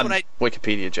people on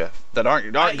Wikipedia, Jeff, that aren't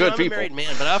good I'm people. I'm a married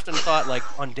man, but I often thought, like,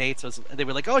 on dates, they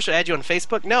were like, oh, should I add you on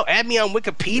Facebook? No, add me on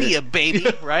Wikipedia, baby,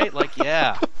 right? Like,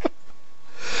 yeah.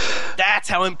 That's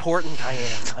how important I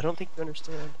am. I don't think you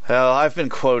understand. Well, I've been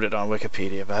quoted on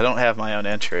Wikipedia, but I don't have my own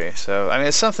entry. So, I mean,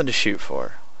 it's something to shoot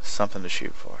for. Something to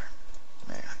shoot for.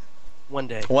 Man. One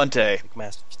day. One day.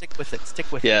 Master. Stick with it.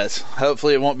 Stick with it. Yes.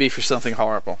 Hopefully it won't be for something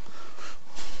horrible.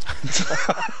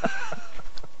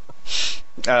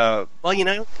 Well,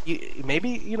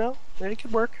 maybe it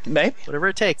could work. Maybe. Whatever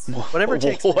it takes. Whatever it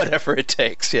takes. Whatever it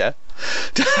takes, yeah.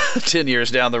 10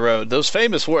 years down the road. Those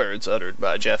famous words uttered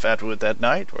by Jeff Atwood that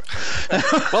night.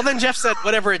 Well, then Jeff said,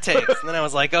 whatever it takes. And then I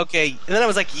was like, okay. And then I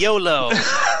was like, YOLO.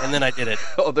 And then I did it.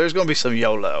 Oh, there's going to be some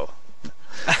YOLO.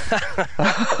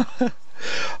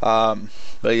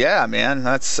 But yeah, man,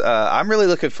 that's I'm really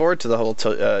looking forward to the whole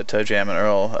ToeJam and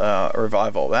Earl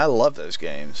revival. I love those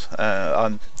games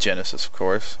on Genesis, of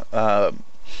course. I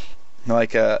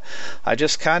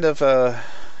just kind of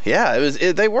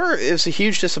it was a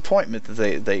huge disappointment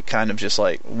that they kind of just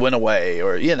like went away,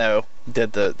 or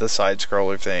did the side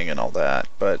scroller thing and all that,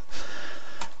 but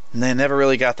they never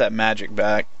really got that magic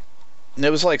back. And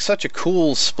it was like such a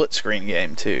cool split screen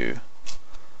game too.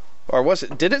 Or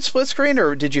did it split screen,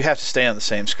 or did you have to stay on the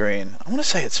same screen? I want to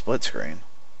say it's split screen.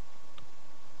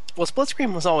 Well, split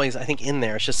screen was always, I think, in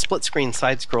there. It's just split screen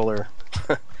side scroller.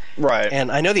 Right.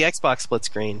 And I know the Xbox split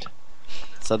screened.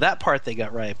 So that part they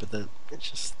got right, but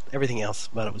it's just everything else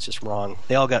about it was just wrong.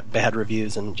 They all got bad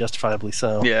reviews, and justifiably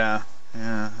so. Yeah.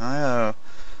 I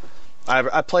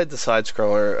played the side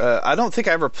scroller. I don't think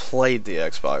I ever played the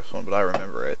Xbox one, but I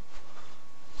remember it.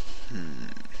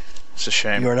 It's a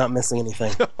shame. You are not missing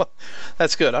anything.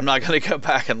 That's good. I'm not going to go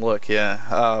back and look.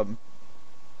 Yeah.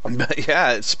 But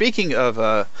yeah. Speaking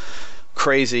of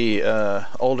crazy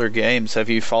older games, have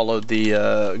you followed the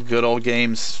Good Old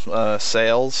Games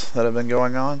sales that have been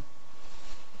going on?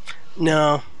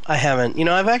 No, I haven't.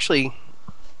 I've actually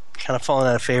kind of fallen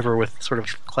out of favor with sort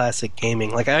of classic gaming.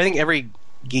 Like, I think every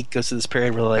geek goes through this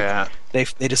period where they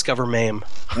discover MAME.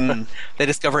 They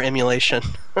discover emulation.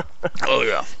 Oh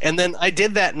yeah. And then I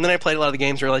did that, and then I played a lot of the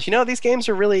games and realized, these games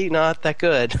are really not that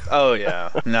good. Oh yeah.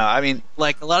 No, I mean,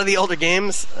 like a lot of the older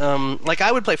games, like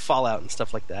I would play Fallout and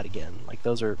stuff like that again. Like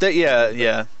those are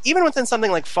yeah. Even within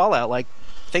something like Fallout, like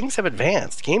things have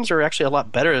advanced. Games are actually a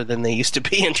lot better than they used to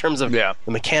be in terms of the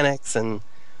mechanics, and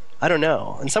I don't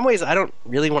know. In some ways, I don't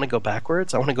really want to go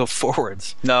backwards. I want to go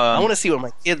forwards. No, I want to see what my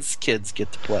kids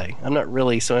get to play. I'm not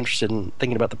really so interested in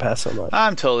thinking about the past so much.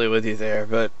 I'm totally with you there,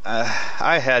 but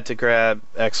I had to grab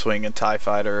X-Wing and TIE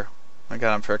Fighter. I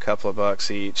got them for a couple of bucks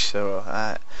each, so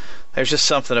there's just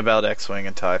something about X-Wing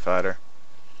and TIE Fighter.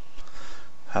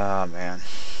 Oh, man.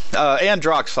 And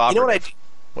Drox Operative,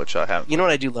 which I haven't. You know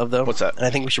what I do love, though? What's that? And I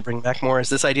think we should bring back more, is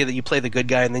this idea that you play the good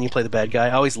guy and then you play the bad guy.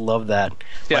 I always love that.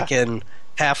 Yeah. Like in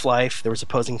Half-Life, there was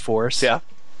opposing force. Yeah.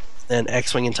 And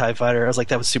X-Wing and TIE Fighter, I was like,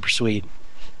 that was super sweet.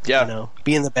 Yeah.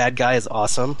 Being the bad guy is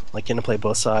awesome. Like, getting to play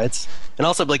both sides. And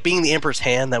also, like, being the Emperor's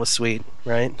hand, that was sweet,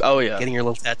 right? Oh, yeah. Getting your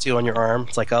little tattoo on your arm.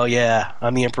 It's like, oh, yeah,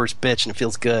 I'm the Emperor's bitch, and it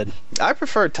feels good. I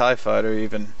prefer TIE Fighter,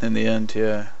 even, in the end,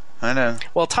 yeah. I know.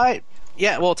 Well,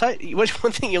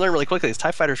 one thing you learn really quickly is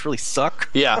TIE Fighters really suck.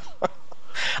 Yeah.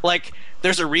 Like,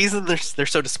 there's a reason they're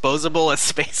so disposable as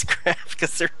spacecraft,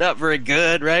 because they're not very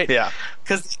good, right? Yeah.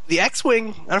 Because the X-Wing,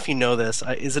 I don't know if you know this,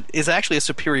 is actually a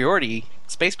superiority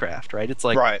spacecraft, right? It's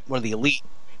like one of the elite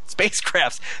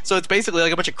spacecrafts. So it's basically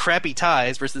like a bunch of crappy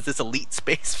TIEs versus this elite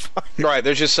space fighter. Right,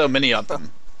 there's just so many of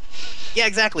them. Yeah,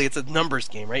 exactly. It's a numbers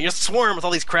game, right? You just swarm with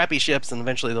all these crappy ships, and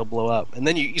eventually they'll blow up. And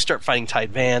then you start fighting TIE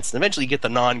Advance, and eventually you get the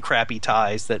non-crappy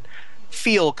TIEs that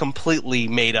feel completely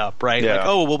made up, right? Yeah. Like,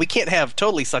 oh, well, we can't have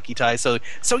totally sucky TIEs,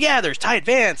 so yeah, there's TIE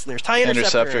Advance, and there's TIE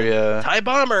Interceptor, and yeah. TIE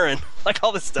Bomber, and like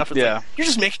all this stuff. It's Yeah. like, you're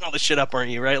just making all this shit up,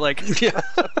 aren't you, right? Like, Yeah.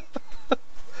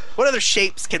 what other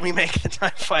shapes can we make in a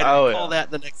TIE fighter? Oh, Call yeah.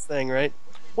 that the next thing, right?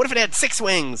 What if it had 6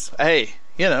 wings? Hey,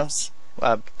 yeah,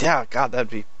 God, that'd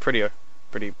be pretty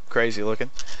crazy looking.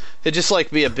 It'd just like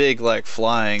be a big like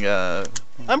flying.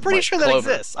 I'm pretty like sure that clover.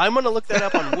 exists. I'm going to look that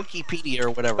up on Wikipedia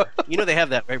or whatever. You know they have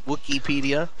that, right?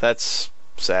 Wikipedia? That's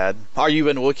sad. Are you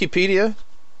in Wikipedia?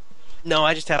 No,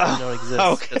 I just happen to know it exists.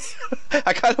 Okay. 'Cause-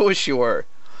 I kind of wish you were.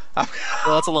 Well,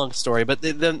 that's a long story, but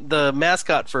the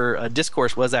mascot for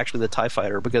Discourse was actually the TIE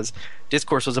Fighter, because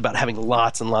Discourse was about having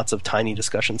lots and lots of tiny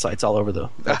discussion sites all over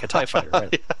like a TIE Fighter, right?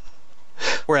 Yeah.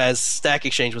 Whereas Stack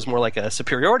Exchange was more like a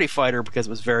superiority fighter because it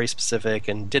was very specific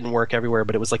and didn't work everywhere,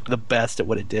 but it was like the best at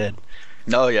what it did.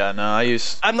 No, yeah, no. I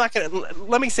use. I'm not gonna.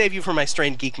 Let me save you from my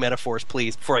strained geek metaphors,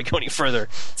 please, before I go any further.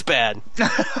 It's bad.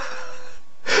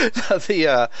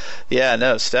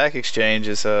 Stack Exchange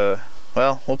is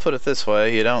well, we'll put it this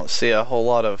way: you don't see a whole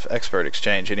lot of Expert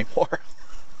Exchange anymore.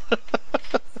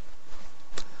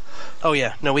 Oh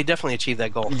yeah, no, we definitely achieved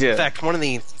that goal. Yeah. In fact, one of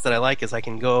the things that I like is I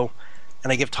can go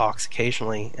and I give talks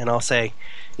occasionally, and I'll say,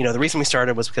 the reason we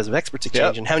started was because of Experts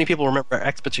Exchange, Yep. and how many people remember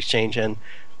Experts Exchange, and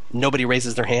nobody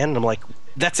raises their hand, and I'm like,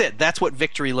 that's it. That's what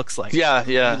victory looks like. Yeah.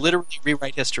 You literally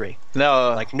rewrite history.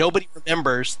 No, Like nobody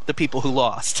remembers the people who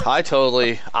lost. I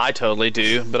totally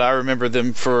do, but I remember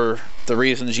them for the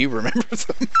reasons you remember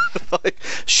them, like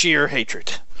sheer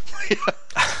hatred.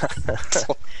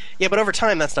 Yeah, but over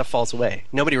time that stuff falls away.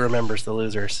 Nobody remembers the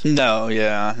losers. No,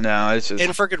 it's just.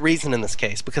 And for good reason in this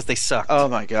case, because they sucked. Oh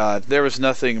my God! There was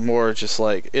nothing more just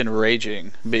like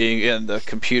enraging being in the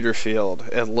computer field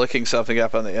and looking something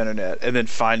up on the internet and then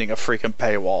finding a freaking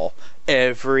paywall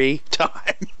every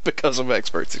time because of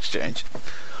Experts Exchange.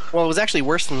 Well, it was actually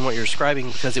worse than what you're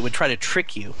describing, because it would try to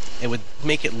trick you. It would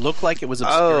make it look like it was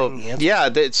obscuring the answer. Yeah,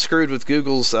 it screwed with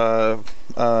Google's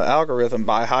algorithm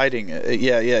by hiding it.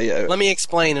 Yeah. Let me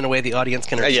explain in a way the audience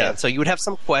can understand. Yeah. So you would have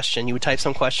some question. You would type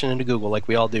some question into Google, like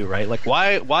we all do, right? Like,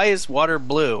 why is water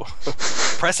blue?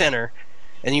 Press enter.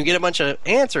 And you get a bunch of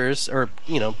answers, or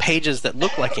pages that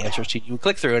look like answers to you. You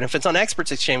click through, and if it's on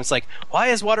Experts Exchange, it's like, why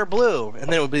is water blue?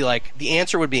 And then it would be like, the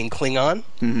answer would be in Klingon.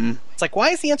 Mm-hmm. It's like, why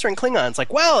is the answer in Klingon? It's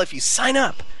like, well, if you sign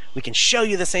up, we can show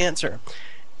you this answer.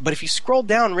 But if you scroll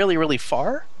down really, really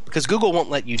far, because Google won't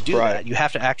let you do Right. that, you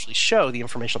have to actually show the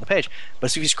information on the page.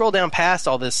 But so if you scroll down past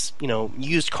all this,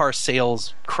 used car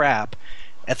sales crap,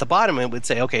 at the bottom it would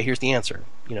say, okay, here's the answer.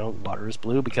 Water is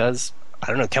blue because, I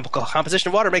don't know, chemical composition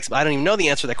of water makes. I don't even know the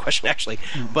answer to that question actually,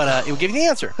 but it would give you the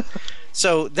answer.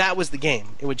 So that was the game.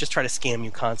 It would just try to scam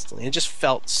you constantly. It just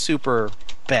felt super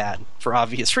bad for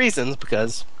obvious reasons,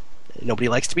 because nobody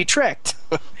likes to be tricked.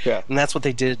 Yeah. And that's what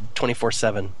they did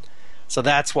 24/7. So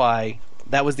that's why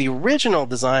that was the original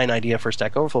design idea for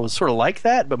Stack Overflow. It was sort of like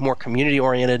that, but more community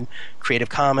oriented, Creative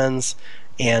Commons,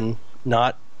 and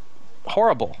not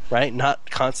horrible, right? Not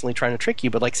constantly trying to trick you,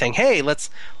 but like saying, hey, let's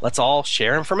all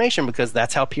share information, because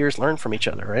that's how peers learn from each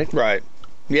other, right? Right.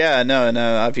 Yeah, no,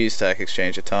 I've used Stack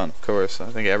Exchange a ton, of course. I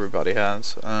think everybody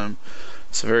has.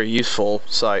 It's a very useful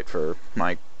site for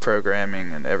my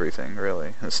programming and everything,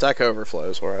 really. And Stack Overflow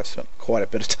is where I spent quite a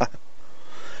bit of time.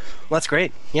 Well, that's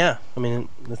great. Yeah. I mean,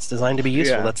 it's designed to be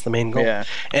useful. Yeah. That's the main goal. Yeah.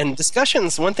 And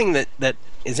discussions, one thing that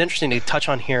is interesting to touch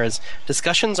on here is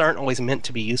discussions aren't always meant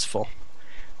to be useful.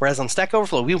 Whereas on Stack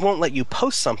Overflow, we won't let you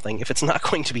post something if it's not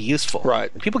going to be useful.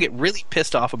 Right. People get really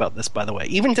pissed off about this, by the way.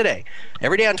 Even today,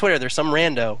 every day on Twitter, there's some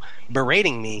rando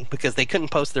berating me because they couldn't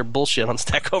post their bullshit on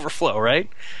Stack Overflow, right?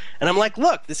 And I'm like,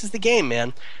 look, this is the game,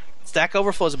 man. Stack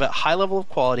Overflow is about high level of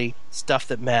quality, stuff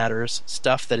that matters,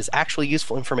 stuff that is actually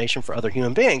useful information for other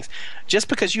human beings. Just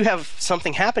because you have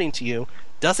something happening to you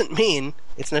doesn't mean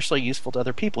it's necessarily useful to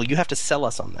other people. You have to sell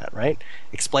us on that, right?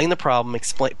 Explain the problem,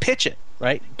 pitch it,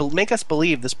 right? Make us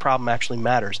believe this problem actually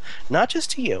matters, not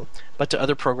just to you, but to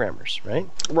other programmers, right?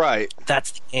 Right.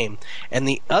 That's the aim. And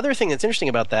the other thing that's interesting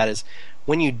about that is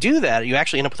when you do that, you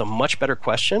actually end up with a much better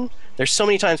question. There's so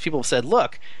many times people have said,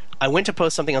 look, I went to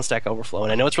post something on Stack Overflow,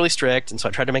 and I know it's really strict, and so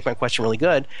I tried to make my question really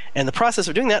good. And in the process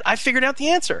of doing that, I figured out the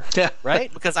answer, Yeah.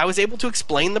 right? Because I was able to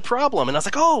explain the problem. And I was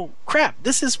like, oh, crap,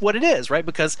 this is what it is, right?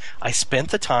 Because I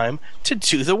spent the time to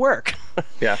do the work.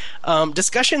 Yeah.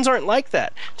 Discussions aren't like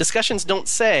that. Discussions don't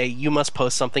say you must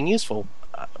post something useful.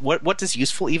 what does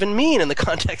useful even mean in the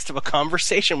context of a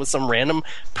conversation with some random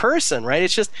person, right?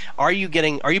 It's just, are you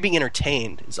being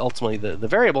entertained is ultimately the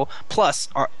variable. Plus,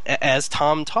 as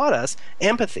Tom taught us,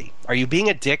 empathy. Are you being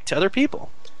a dick to other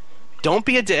people? Don't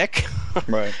be a dick,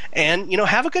 Right. and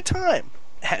have a good time.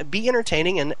 Be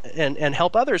entertaining and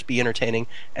help others be entertaining,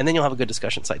 and then you'll have a good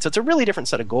discussion site. So it's a really different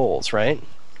set of goals, right?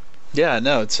 Yeah,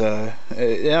 no, it's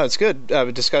good.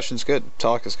 Discussion's good.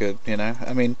 Talk is good.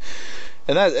 I mean,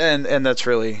 and that's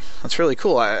really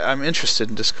cool. I'm interested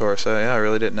in discourse. I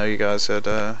really didn't know you guys had.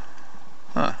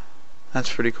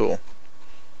 That's pretty cool.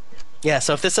 Yeah.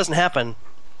 So if this doesn't happen,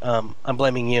 I'm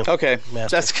blaming you. Okay,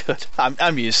 Master. that's good.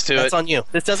 I'm used to it. That's on you.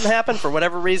 This doesn't happen for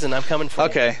whatever reason. I'm coming for you.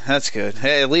 Okay, that's good.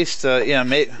 Hey, at least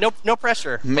No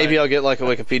pressure. maybe I'll get like a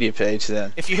Wikipedia page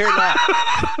then. If you hear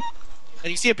that, and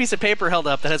you see a piece of paper held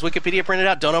up that has Wikipedia printed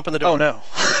out, don't open the door. Oh no!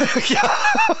 Yeah,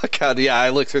 God, yeah. I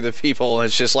look through the people, and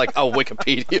it's just like a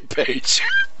Wikipedia page.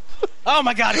 Oh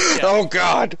my God! Oh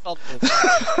God!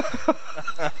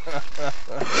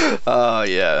 Oh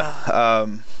yeah.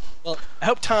 Well, I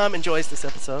hope Tom enjoys this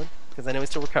episode because I know he's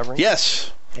still recovering.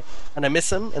 Yes. And I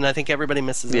miss him, and I think everybody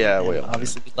misses him. Yeah, and we all do.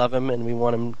 obviously we love him, and we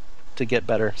want him to get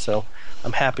better. So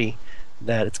I'm happy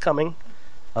that it's coming,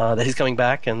 that he's coming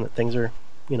back, and that things are,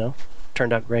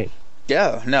 turned out great.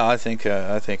 Yeah. No, I think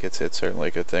it's certainly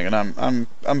a good thing, and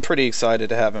I'm pretty excited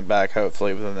to have him back.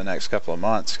 Hopefully within the next couple of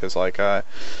months, because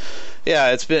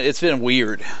it's been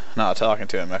weird not talking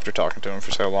to him after talking to him for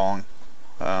so long.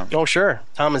 Oh sure,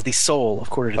 Tom is the soul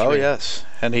of Quarter to Three. Oh yes,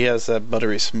 and he has that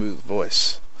buttery smooth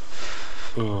voice.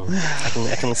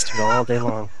 I can listen to it all day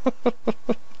long.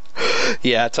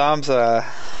 Yeah, Tom's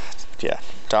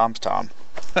Tom.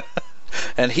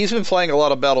 And he's been playing a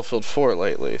lot of Battlefield 4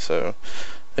 lately, so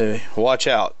watch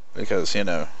out, because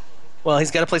Well,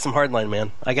 he's got to play some Hardline,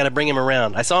 man. I got to bring him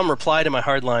around. I saw him reply to my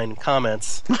Hardline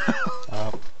comments.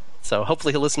 So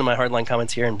hopefully he'll listen to my Hardline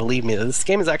comments here and believe me, this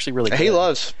game is actually really good. He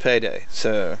loves Payday,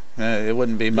 so it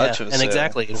wouldn't be much of a sale.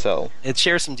 Exactly. So it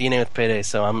shares some DNA with Payday,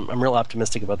 so I'm real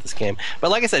optimistic about this game.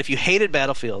 But like I said, if you hated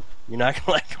Battlefield, you're not going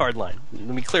to like Hardline. Let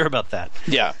me be clear about that.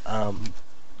 yeah.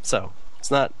 So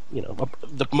it's not,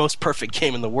 the most perfect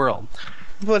game in the world.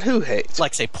 But who hates?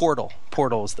 Like, say, Portal.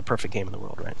 Portal is the perfect game in the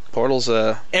world, right? Portal's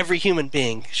Every human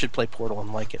being should play Portal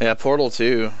and like it. Yeah, Portal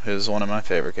 2 is one of my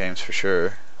favorite games for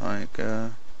sure. Like,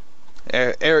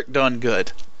 Eric done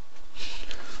good.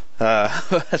 I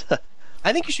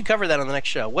think you should cover that on the next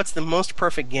show. What's the most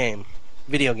perfect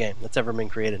video game that's ever been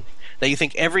created? That you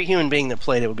think every human being that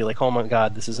played it would be like, oh my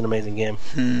God, this is an amazing game.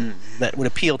 That would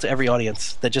appeal to every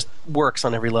audience, that just works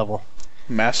on every level.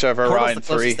 Master of Orion 3. Portal's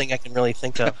the closest thing I can really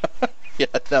think of. Yeah,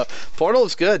 no, Portal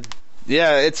is good.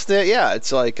 Yeah, it's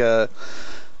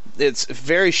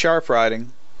very sharp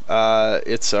writing.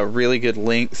 It's a really good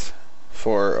length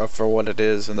for what it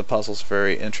is, and the puzzle's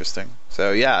very interesting.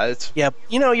 So yeah,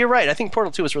 you're right. I think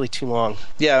Portal 2 was really too long.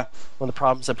 Yeah. One of the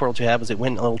problems that Portal 2 had was it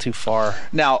went a little too far.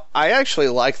 Now, I actually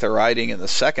like the writing in the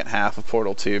second half of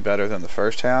Portal 2 better than the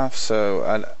first half.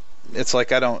 So it's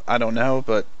like I don't know,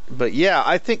 but yeah,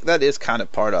 I think that is kind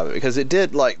of part of it, because it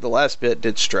did, like, the last bit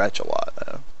did stretch a lot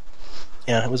though.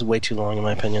 Yeah, it was way too long in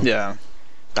my opinion. Yeah.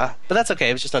 But that's okay.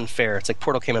 It was just unfair. It's like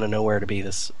Portal came out of nowhere to be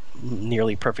this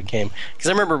nearly perfect game. Because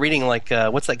I remember reading, like,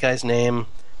 what's that guy's name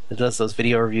that does those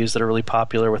video reviews that are really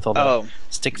popular with all the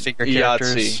stick figure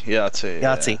characters? Yahtzee.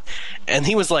 Yeah. And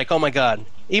he was like, oh my God.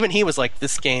 Even he was like,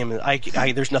 this game,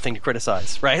 there's nothing to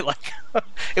criticize, right? Like,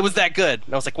 it was that good.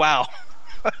 And I was like, wow.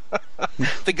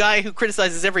 The guy who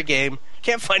criticizes every game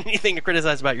can't find anything to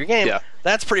criticize about your game. Yeah.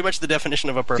 That's pretty much the definition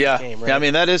of a perfect game, right? Yeah, I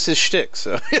mean, that is his shtick,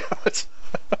 so...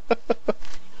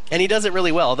 And he does it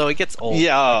really well, although it gets old.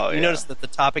 Yeah, you notice that the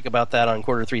topic about that on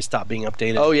Quarter 3 stopped being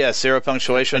updated. Oh, yeah, zero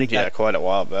punctuation? Yeah, quite a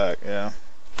while back, yeah.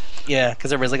 Yeah,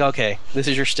 because everybody's like, okay, this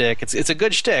is your shtick. It's a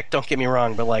good shtick, don't get me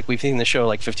wrong, but like we've seen the show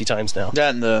like 50 times now.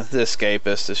 That and the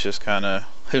Escapist is just kind of,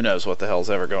 who knows what the hell's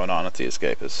ever going on at the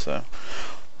Escapist, so...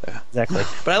 Yeah. Exactly.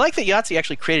 But I like that Yahtzee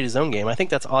actually created his own game. I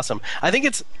think that's awesome. I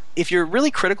think if you're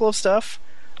really critical of stuff,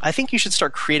 I think you should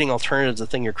start creating alternatives to the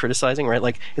thing you're criticizing, right?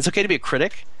 Like, it's okay to be a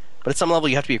critic, but at some level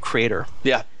you have to be a creator.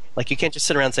 Yeah. Like, you can't just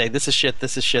sit around and say, this is shit,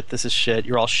 this is shit, this is shit,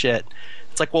 you're all shit.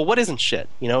 It's like, well, what isn't shit?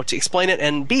 To explain it,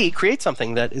 and B, create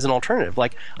something that is an alternative.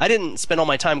 Like, I didn't spend all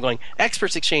my time going,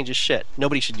 Experts Exchange is shit,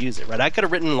 nobody should use it, right? I could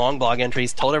have written long blog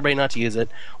entries, told everybody not to use it,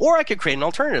 or I could create an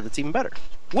alternative that's even better.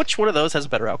 Which one of those has a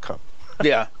better outcome?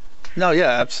 Yeah. No, yeah,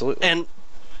 absolutely. And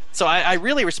So I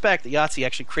really respect that Yahtzee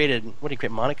actually created, what did he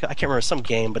create, Monica? I can't remember, some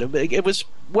game, but it was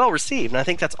well received, and I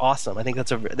think that's awesome. I think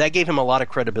that gave him a lot of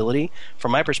credibility.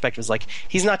 From my perspective, is like,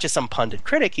 he's not just some pundit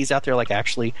critic, he's out there like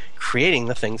actually creating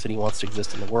the things that he wants to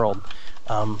exist in the world.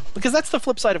 Because that's the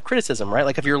flip side of criticism, right?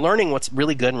 Like, if you're learning what's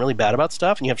really good and really bad about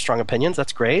stuff, and you have strong opinions,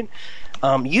 that's great.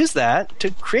 Use that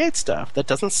to create stuff that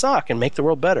doesn't suck and make the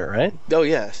world better, right? Oh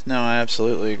yes, no, I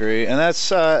absolutely agree, and that's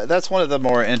one of the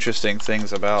more interesting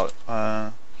things about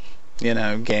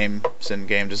games and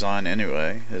game design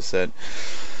anyway, is that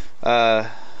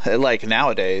like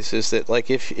nowadays, is that like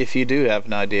if you do have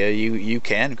an idea, you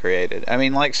can create it. I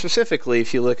mean, like specifically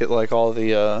if you look at like all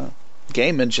the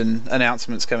game engine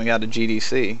announcements coming out of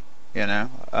GDC,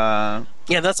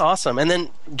 yeah, that's awesome. And then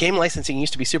game licensing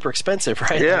used to be super expensive,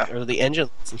 right? Yeah. Like, or the engine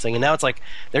licensing, and now it's like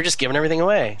they're just giving everything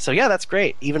away. So yeah, that's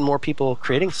great. Even more people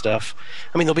creating stuff.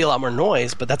 I mean, there'll be a lot more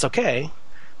noise, but that's okay.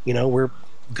 We're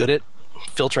good at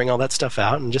filtering all that stuff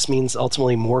out, and it just means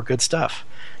ultimately more good stuff.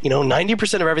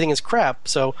 90% of everything is crap,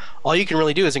 so all you can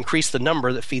really do is increase the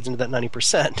number that feeds into that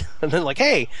 90%. And then, like,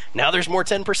 hey, now there's more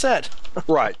 10%.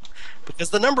 Right.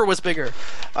 Because the number was bigger.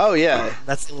 Oh, yeah.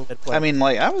 That's the limit play. I mean,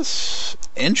 like, I was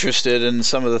interested in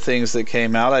some of the things that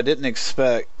came out. I didn't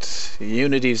expect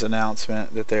Unity's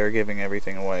announcement that they're giving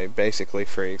everything away basically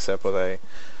free, except with a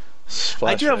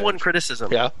splash I do have page. one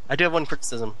criticism. Yeah? I do have one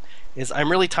criticism. Is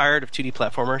I'm really tired of 2D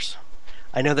platformers.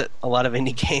 I know that a lot of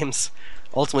indie games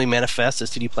ultimately manifest as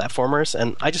 2D platformers,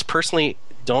 and I just personally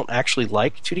don't actually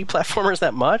like 2D platformers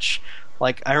that much.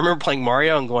 Like, I remember playing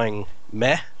Mario and going,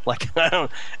 meh. Like, I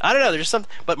don't know. There's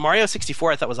something, but Mario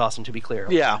 64 I thought was awesome, to be clear.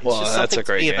 Yeah, It's well, just that's a something to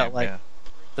great me game. about, like, yeah.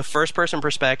 the first-person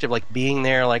perspective, like being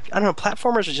there. Like, I don't know,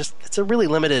 platformers are just, it's a really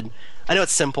limited. I know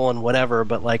it's simple and whatever,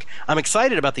 but like, I'm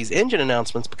excited about these engine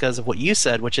announcements because of what you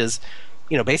said, which is,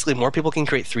 basically more people can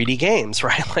create 3D games,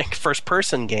 right? Like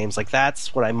first-person games. Like,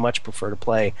 that's what I much prefer to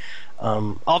play.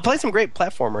 I'll play some great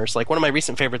platformers. Like, one of my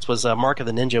recent favorites was Mark of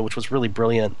the Ninja, which was really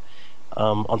brilliant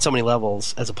on so many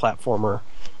levels as a platformer.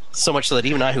 So much so that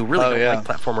even I, who really don't like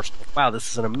platformers, wow,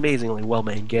 this is an amazingly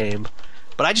well-made game.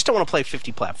 But I just don't want to play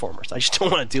 50 platformers. I just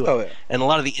don't want to do it. Oh, yeah. And a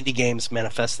lot of the indie games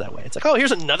manifest that way. It's like, oh,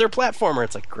 here's another platformer.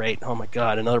 It's like, great. Oh my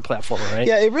god, another platformer, right?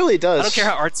 Yeah, it really does. I don't care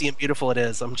how artsy and beautiful it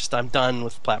is. I'm done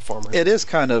with platformers. It is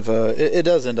kind of it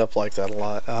does end up like that a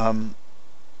lot.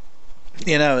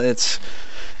 It's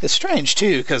strange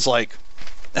too, because like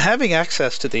having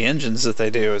access to the engines that they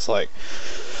do is like,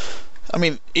 I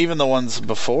mean, even the ones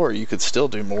before, you could still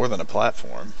do more than a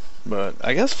platform. But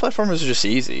I guess platformers are just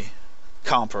easy,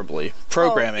 comparably,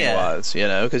 programming wise,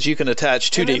 because you can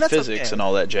attach 2D physics and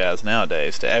all that jazz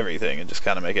nowadays to everything and just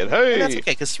kind of make it, hey. And that's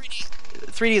okay, because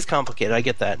 3D is complicated. I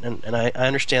get that, and I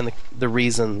understand the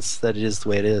reasons that it is the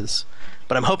way it is.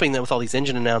 But I'm hoping that with all these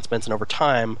engine announcements and over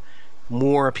time,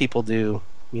 more people do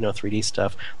 3D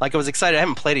stuff. Like, I was excited. I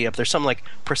haven't played it yet, but there's some like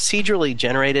procedurally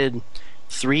generated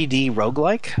 3D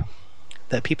roguelike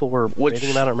that people were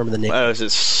raving about. I don't remember the name. Is it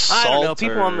Salt? I don't know.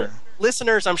 People on the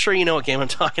listeners, I'm sure you know what game I'm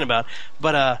talking about.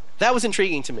 But that was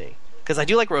intriguing to me because I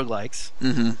do like roguelikes.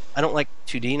 Mm-hmm. I don't like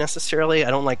 2D necessarily.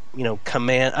 I don't like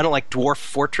Command. I don't like Dwarf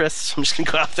Fortress. I'm just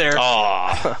gonna go out there.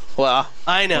 Oh, well,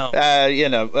 I know.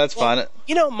 That's fine.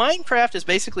 Minecraft is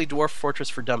basically Dwarf Fortress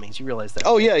for dummies. You realize that?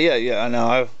 Oh yeah. I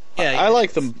know. I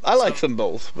like them. I like them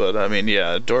both. But I mean,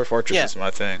 Dwarf Fortress is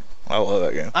my thing. I love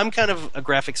that game. I'm kind of a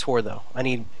graphics whore, though. I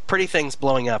need pretty things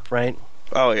blowing up, right?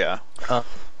 Oh yeah.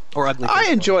 Or ugly. I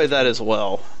enjoy that as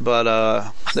well,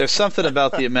 but there's something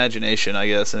about the imagination, I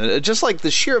guess, and just like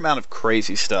the sheer amount of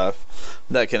crazy stuff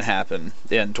that can happen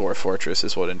in Dwarf Fortress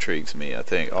is what intrigues me. I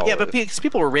think. But because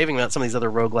people were raving about some of these other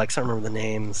roguelikes, I don't remember the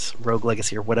names, Rogue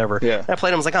Legacy or whatever. Yeah. And I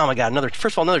played them. I was like, oh my god, another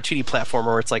 2D platformer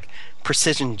where it's like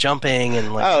precision jumping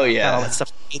and like all that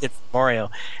stuff needed from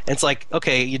Mario. And it's like,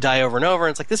 okay, you die over and over,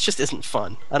 and it's like, this just isn't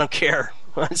fun. I don't care.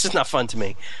 It's just not fun to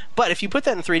me. But if you put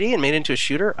that in 3D and made it into a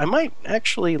shooter, I might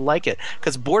actually like it,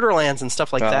 because Borderlands and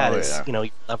stuff like that is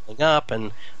leveling up,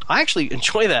 and I actually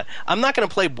enjoy that. I'm not going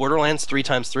to play Borderlands 3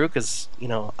 times through because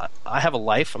I have a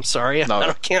life. I'm sorry,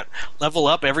 I can't level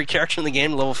up every character in the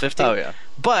game to level 50. Oh yeah.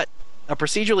 But a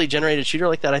procedurally generated shooter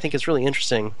like that, I think, is really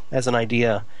interesting as an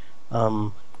idea,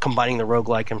 combining the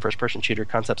roguelike and first-person shooter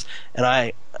concepts. And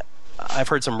I've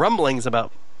heard some rumblings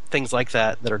about things like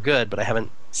that are good, but I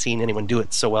haven't seen anyone do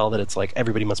it so well that it's like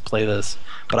everybody must play this.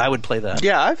 But I would play that.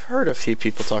 Yeah, I've heard a few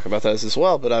people talk about that as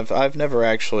well, but I've never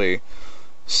actually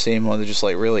seen one that just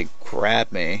like really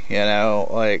grabbed me.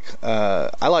 Like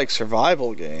I like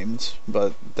survival games,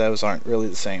 but those aren't really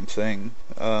the same thing.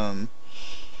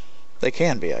 They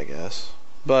can be, I guess,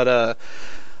 but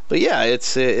yeah,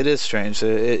 it is strange.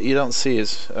 You don't see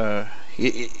as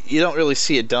you don't really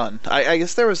see it done. I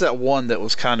guess there was that one that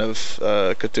was kind of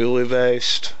Cthulhu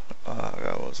based.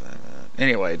 What was that?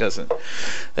 Anyway, it doesn't.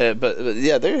 But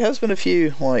yeah, there has been a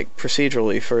few like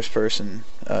procedurally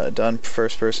done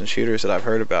first person shooters that I've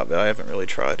heard about, but I haven't really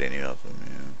tried any of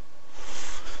them.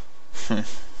 Yeah.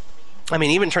 I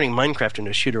mean, even turning Minecraft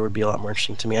into a shooter would be a lot more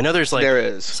interesting to me. I know there's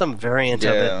like some variant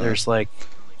of it. There's like,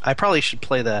 I probably should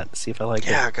play that, see if I like it.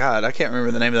 Yeah, God, I can't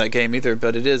remember the name of that game either,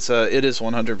 but it is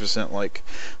 100% like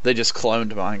they just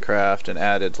cloned Minecraft and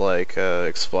added like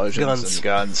explosions and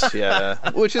guns.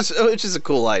 Yeah, which is a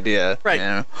cool idea, right? You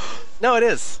know? No, it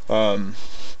is. But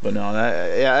no,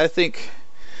 I think.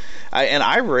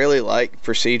 I really like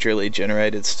procedurally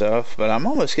generated stuff, but I'm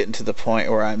almost getting to the point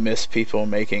where I miss people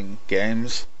making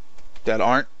games that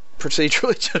aren't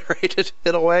procedurally generated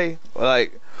in a way.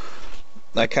 Like,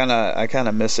 I kind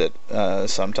of miss it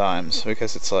sometimes,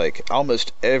 because it's like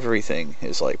almost everything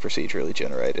is like procedurally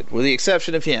generated, with the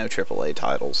exception of AAA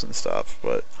titles and stuff.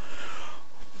 But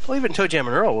well, even ToeJam and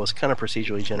Earl was kind of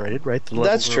procedurally generated, right? The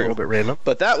that's true. A little bit random,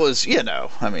 but that was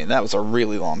that was a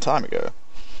really long time ago.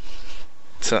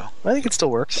 So I think it still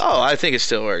works. Oh, I think it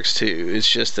still works too. It's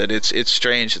just that it's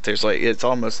strange that there's like, it's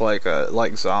almost like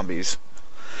zombies.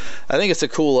 I think it's a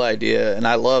cool idea, and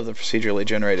I love the procedurally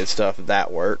generated stuff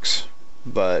that works.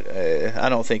 But I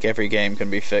don't think every game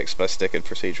can be fixed by sticking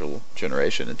procedural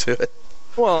generation into it.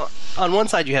 Well, on one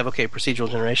side you have procedural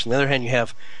generation. On the other hand, you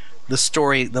have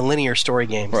the linear story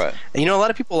games. Right. And a lot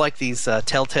of people like these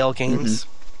Telltale games.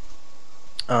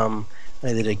 Mm-hmm.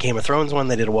 They did a Game of Thrones one.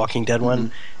 They did a Walking Dead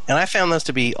one, and I found those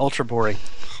to be ultra boring.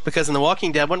 Because in the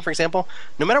Walking Dead one, for example,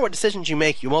 no matter what decisions you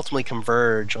make, you ultimately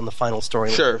converge on the final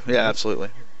story. Sure. Yeah. Absolutely.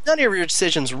 None of your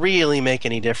decisions really make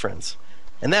any difference.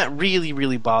 And that really,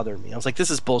 really bothered me. I was like,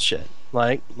 this is bullshit.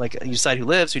 Like you decide who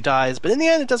lives, who dies, but in the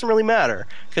end, it doesn't really matter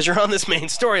because you're on this main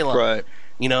storyline. Right.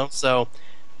 So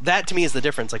that to me is the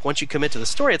difference. Like, once you commit to the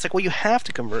story, it's like, well, you have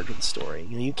to converge with the story.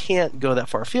 You can't go that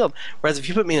far afield. Whereas if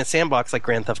you put me in a sandbox like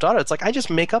Grand Theft Auto, it's like I just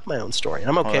make up my own story.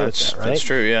 I'm okay with that, right? That's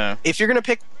true, yeah. If you're going to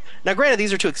pick... Now, granted,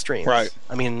 these are two extremes. Right.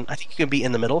 I mean, I think you can be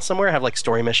in the middle somewhere, have like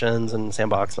story missions and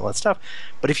sandbox and all that stuff.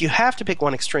 But if you have to pick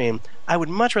one extreme, I would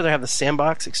much rather have the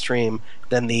sandbox extreme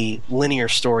than the linear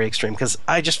story extreme, because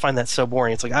I just find that so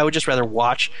boring. It's like I would just rather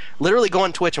literally go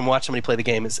on Twitch and watch somebody play the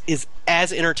game is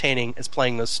as entertaining as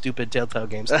playing those stupid Telltale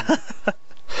games.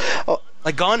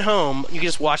 Like Gone Home, you can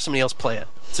just watch somebody else play it.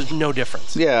 So there's no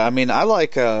difference. Yeah, I mean, I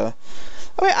like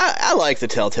the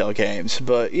Telltale games,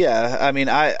 but yeah, I mean,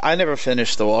 I never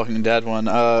finished the Walking Dead one.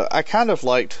 I kind of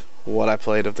liked what I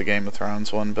played of the Game of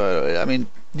Thrones one, but I mean,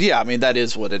 that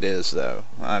is what it is, though.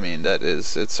 I mean,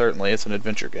 it's an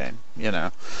adventure game,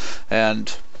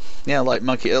 and I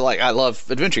love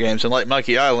adventure games, and like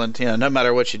Monkey Island, no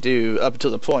matter what you do up to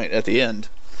the point at the end,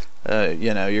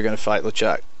 you're going to fight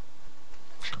LeChuck.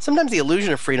 Sometimes the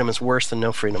illusion of freedom is worse than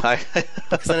no freedom,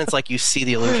 because then it's like you see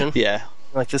the illusion. Yeah.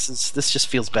 Like, this just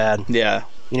feels bad. Yeah.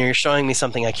 You're showing me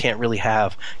something I can't really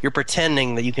have. You're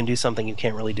pretending that you can do something you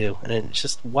can't really do. And it's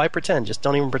just, why pretend? Just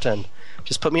don't even pretend.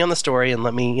 Just put me on the story and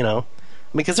let me,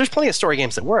 because there's plenty of story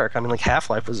games that work. I mean, like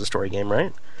Half-Life was a story game,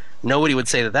 right? Nobody would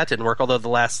say that didn't work, although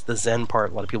the Zen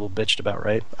part, a lot of people bitched about,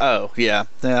 right? Oh, yeah.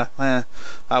 Yeah.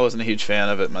 I wasn't a huge fan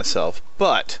of it myself.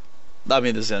 But,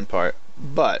 the Zen part.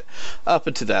 But, up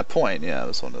until that point, it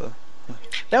was one of the...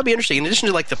 That would be interesting. In addition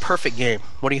to like the perfect game,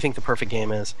 what do you think the perfect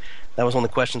game is? That was one of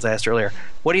the questions I asked earlier.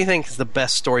 What do you think is the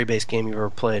best story-based game you've ever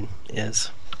played is?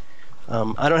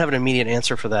 I don't have an immediate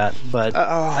answer for that, but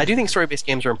I do think story-based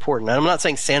games are important. I'm not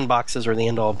saying sandboxes are the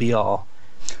end-all, be-all.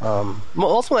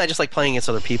 Ultimately, I just like playing against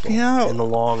other people in the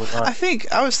long run.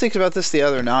 I was thinking about this the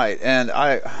other night, and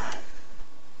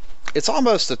it's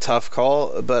almost a tough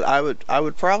call, but I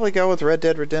would probably go with Red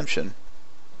Dead Redemption.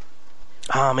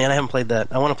 Oh man, I haven't played that.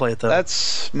 I want to play it though.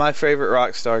 That's my favorite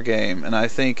Rockstar game, and I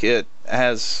think it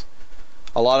has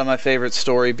a lot of my favorite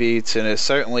story beats, and it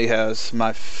certainly has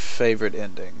my favorite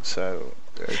ending. So,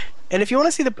 and if you want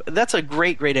to see that's a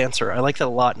great answer. I like that a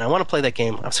lot, and I want to play that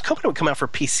game. I was hoping it would come out for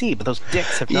PC, but those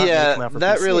dicks have not yet come out for PC.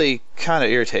 Yeah, that really kind of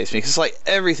irritates me, because like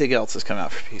everything else has come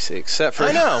out for PC except for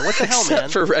I know, what the hell, man?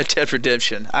 Except for Red Dead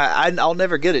Redemption. I'll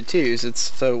never get it too.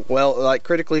 It's so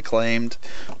critically acclaimed,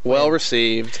 well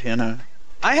received.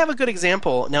 I have a good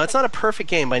example. Now, it's not a perfect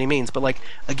game by any means, but like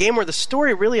a game where the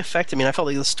story really affected me, and I felt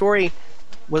like the story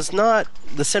was not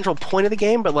the central point of the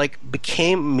game, but like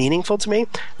became meaningful to me.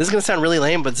 This is going to sound really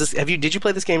lame, but did you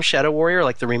play this game Shadow Warrior,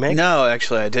 like the remake? No,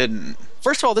 actually, I didn't.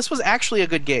 First of all, this was actually a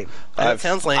good game. It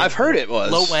sounds lame. I've heard it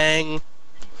was. Lo Wang,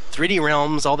 3D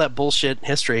Realms, all that bullshit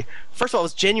history. First of all, it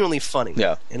was genuinely funny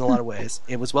in a lot of ways.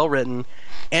 It was well written,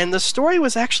 and the story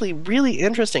was actually really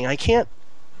interesting. I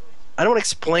I don't want to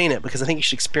explain it because I think you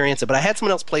should experience it. But I had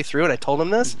someone else play through it. I told them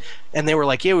this, and they were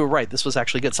like, "Yeah, we were right. This was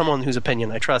actually good." Someone whose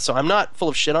opinion I trust. So I'm not full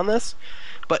of shit on this.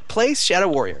 But play Shadow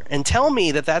Warrior and tell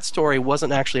me that story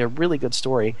wasn't actually a really good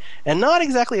story and not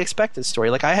exactly expected story.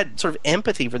 Like, I had sort of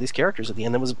empathy for these characters at the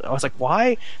end. I was like,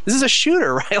 why? This is a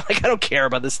shooter, right? Like, I don't care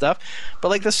about this stuff. But,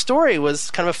 like, the story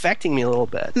was kind of affecting me a little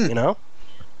bit, you know?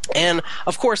 And,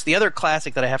 of course, the other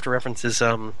classic that I have to reference is,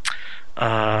 what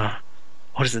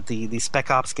is it, the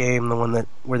Spec Ops game, the one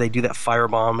where they do that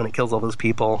firebomb and it kills all those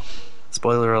people.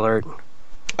 Spoiler alert.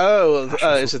 Oh,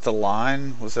 is it The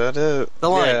Line? Was that it? The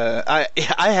Line. Yeah,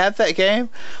 I have that game.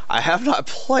 I have not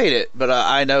played it, but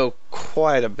I know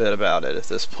quite a bit about it at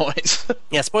this point.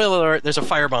 Yeah, spoiler alert, there's a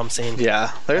firebomb scene.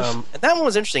 Yeah. And that one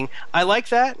was interesting. I like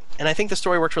that, and I think the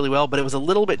story worked really well, but it was a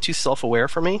little bit too self-aware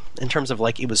for me in terms of,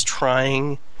 like, it was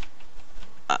trying...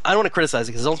 I don't want to criticize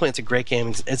it because ultimately it's a great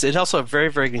game. It's also a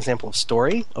very, very good example of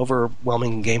story,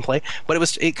 overwhelming gameplay,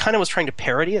 but it kind of was trying to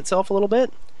parody itself a little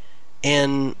bit,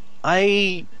 and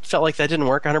I felt like that didn't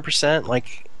work 100%.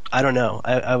 Like, I don't know.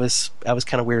 I was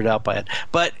kind of weirded out by it.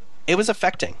 But it was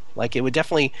affecting. Like, it would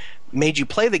definitely made you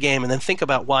play the game and then think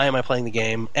about, why am I playing the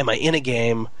game? Am I in a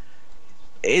game?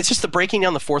 It's just the breaking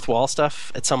down the fourth wall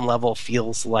stuff at some level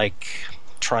feels like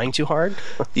trying too hard.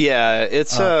 Yeah,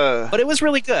 it's but it was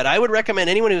really good. I would recommend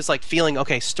anyone who's like feeling,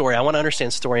 okay, story, I want to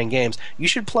understand story in games, you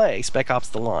should play Spec Ops: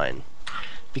 The Line,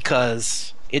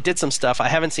 because it did some stuff I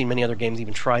haven't seen many other games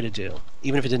even try to do,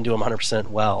 even if it didn't do them 100%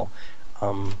 well.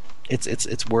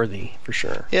 It's worthy for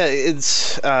sure. Yeah,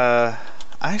 it's. I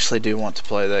actually do want to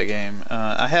play that game.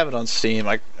 I have it on Steam.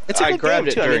 It's a good grabbed game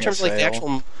it too. I mean, during in terms a of like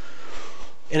sale.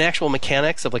 the actual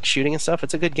mechanics of like shooting and stuff,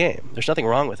 it's a good game. There's nothing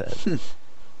wrong with it.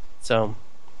 So,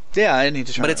 yeah, I need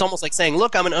to try. But it's almost like saying,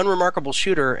 "Look, I'm an unremarkable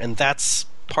shooter," and that's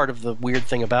part of the weird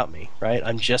thing about me, right?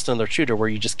 I'm just another shooter where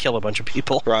you just kill a bunch of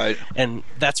people, right? And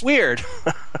that's weird.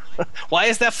 Why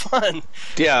is that fun?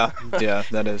 Yeah,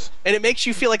 that is. And it makes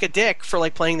you feel like a dick for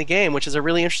like playing the game, which is a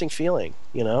really interesting feeling.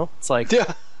 You know, it's like,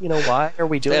 yeah. You know, why are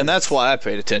we doing? And that's why I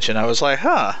paid attention. I was like,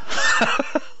 huh.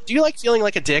 Do you like feeling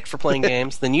like a dick for playing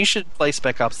games? Then you should play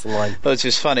Spec Ops: The Line. Well, it's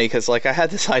just funny because like I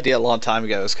had this idea a long time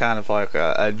ago. It was kind of like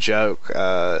a joke.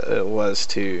 It was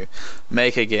to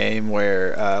make a game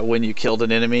where when you killed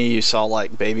an enemy, you saw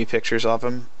like baby pictures of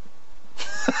him.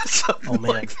 Oh man!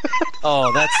 Like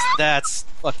Oh, that's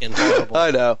fucking horrible.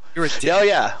 I know. You're a dick. Oh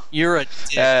yeah. You're a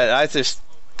dick. I just.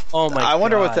 Oh my God. I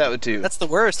wonder what that would do. That's the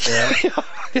worst, man.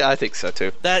 Yeah, I think so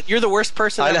too. That you're the worst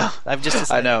person I know. ever. I've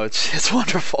just I know it's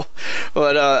wonderful,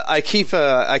 but I keep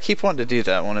wanting to do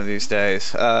that one of these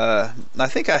days. I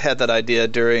think I had that idea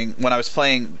when I was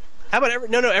playing. How about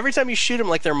every time you shoot them,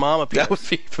 like their mom appears. That would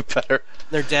be even better.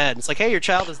 They're dead. It's like, hey, your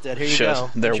child is dead. Here you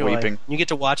go. They're Enjoy. weeping. You get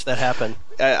to watch that happen.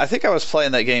 I think I was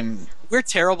playing that game. We're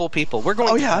terrible people. We're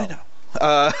going. Oh to yeah, hell. I know.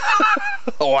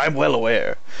 Oh, I'm well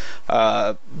aware.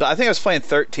 But I think I was playing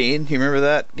 13. You remember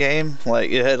that game?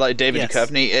 Like it had like David Yes.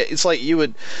 Duchovny. It's like you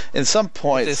would, in some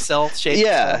points, The cell-shaded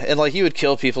yeah, stuff. and like you would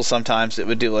kill people sometimes. It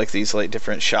would do like these like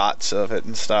different shots of it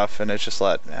and stuff, and it's just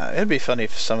like it'd be funny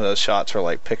if some of those shots were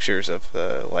like pictures of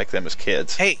like them as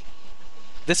kids. Hey,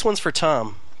 this one's for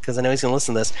Tom because I know he's going to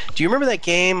listen to this. Do you remember that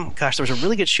game? Gosh, there was a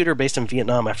really good shooter based in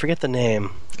Vietnam. I forget the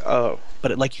name. Oh,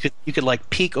 But you could like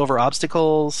peek over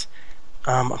obstacles.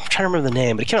 I'm trying to remember the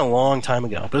name, but it came out a long time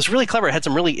ago. But it was really clever. It had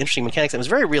some really interesting mechanics. It was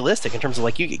very realistic in terms of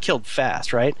like you get killed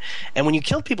fast, right? And when you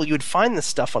killed people, you would find this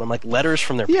stuff on them, like letters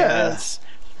from their parents,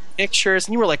 pictures,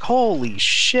 and you were like, "Holy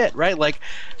shit!" Right? Like,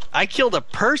 I killed a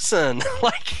person,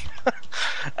 like.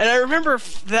 And I remember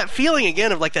that feeling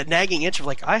again of like that nagging itch of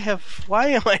like, why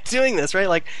am I doing this? Right?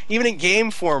 Like even in game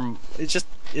form, it's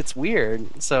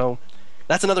weird. So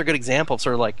that's another good example of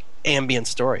sort of like ambient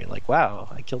story. Like, wow,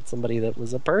 I killed somebody that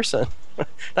was a person,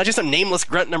 not just a nameless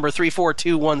grunt number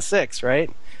 34216,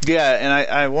 right? yeah, and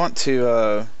I want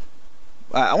to.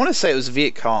 I want to say it was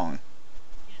Viet Cong.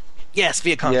 Yes,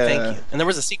 Viet Cong. Yeah. Thank you. And there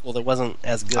was a sequel that wasn't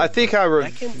as good. I think I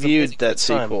That game was reviewed amazing for that its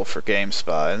time. sequel for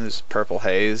GameSpot, and it was Purple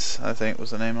Haze, I think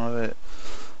was the name of it.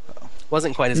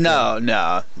 Wasn't quite as No, good.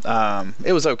 no.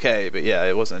 It was okay, but yeah,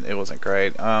 it wasn't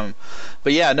great. But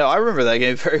yeah, no, I remember that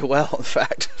game very well, in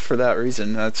fact, for that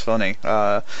reason. That's funny.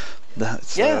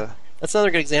 That's, That's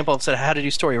another good example of how to do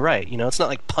story right. You know, it's not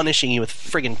like punishing you with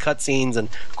friggin' cutscenes and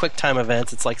quick time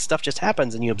events. It's like stuff just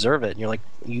happens and you observe it and you're like,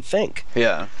 you think,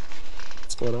 yeah.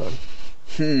 what's going on?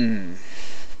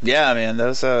 Yeah, man,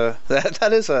 that's a blast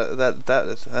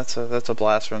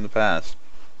from the past.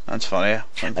 That's funny. I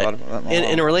hadn't thought about that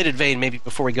In a related vein, maybe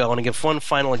before we go, I want to give one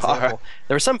final example. All right.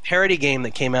 There was some parody game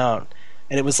that came out,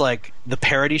 and it was like the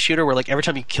parody shooter where like every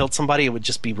time you killed somebody, it would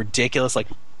just be ridiculous. Like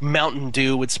Mountain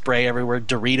Dew would spray everywhere,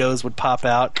 Doritos would pop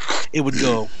out. It would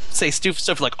go say stupid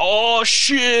stuff like "oh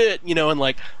shit," and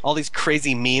like all these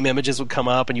crazy meme images would come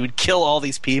up, and you would kill all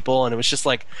these people, and it was just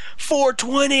like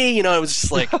 420. It was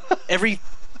just like every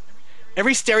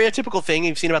stereotypical thing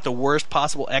you've seen about the worst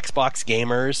possible Xbox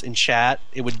gamers in chat,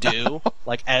 it would do,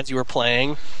 like, as you were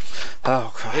playing.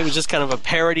 Oh, God. It was just kind of a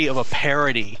parody of,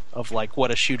 like, what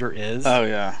a shooter is. Oh,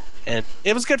 yeah. And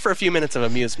it was good for a few minutes of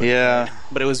amusement. Yeah. Right?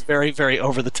 But it was very, very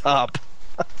over the top.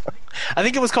 I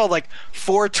think it was called, like,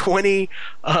 420.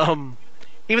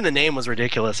 Even the name was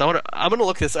ridiculous. I'm going to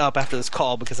look this up after this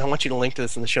call because I want you to link to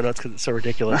this in the show notes because it's so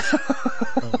ridiculous.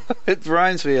 It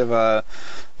reminds me of,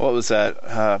 what was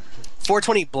that?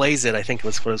 420 Blaze It, I think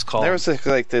was what it was called. There was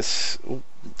like this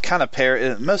kind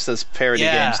of most of those parody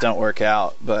games don't work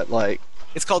out, but like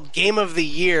it's called Game of the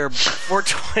Year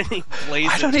 420 Blaze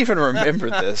It. I don't even remember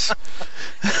this.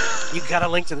 You got to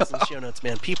link to this in the show notes,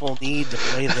 man. People need to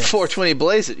play this. 420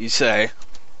 Blaze It, you say?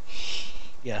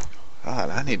 Yeah. God,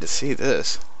 I need to see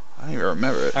this. I don't even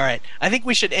remember it. All right. I think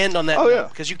we should end on that note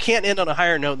because you can't end on a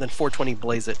higher note than 420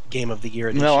 Blaze It Game of the Year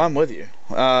edition. No, I'm with you.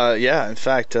 Yeah, in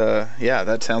fact,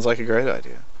 that sounds like a great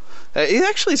idea. It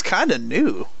actually is kind of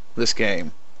new, this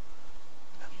game.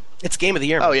 It's Game of the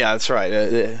Year. Oh, yeah, that's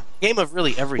right. Game of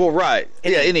really every year. Well, right.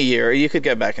 Any year. You could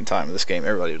go back in time with this game.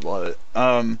 Everybody would love it.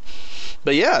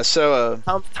 But yeah, so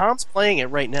Tom's playing it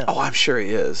right now. Oh, I'm sure he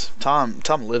is. Tom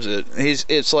lives it.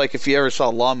 It's like if you ever saw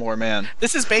Lawnmower Man.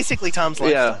 This is basically Tom's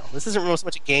lifestyle. This isn't so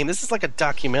much a game. This is like a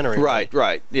documentary.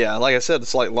 Right. Yeah, like I said,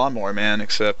 it's like Lawnmower Man,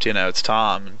 except it's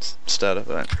Tom instead of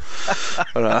it.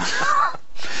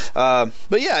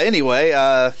 But yeah,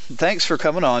 anyway, thanks for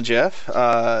coming on, Jeff.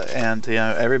 And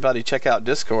everybody check out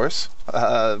Discourse.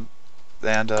 And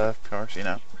of course,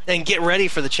 And get ready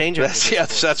for the changeover.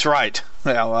 Yes, that's right.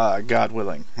 Now, God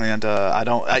willing. And I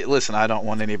don't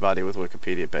want anybody with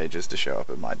Wikipedia pages to show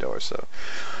up at my door. So,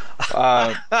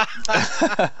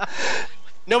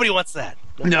 nobody wants that.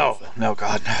 No,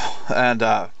 God, no. And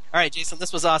all right, Jason,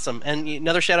 this was awesome. And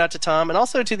another shout out to Tom, and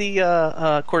also to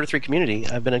the Quarter 3 community.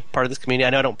 I've been a part of this community. I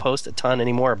know I don't post a ton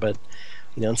anymore, but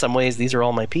in some ways, these are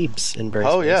all my peeps in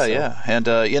various ways. Yeah. And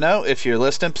if you're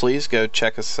listening, please go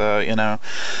check us.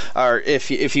 Or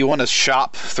if you want to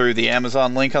shop through the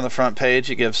Amazon link on the front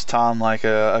page, it gives Tom like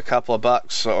a couple of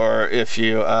bucks. Or if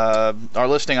you are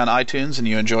listening on iTunes and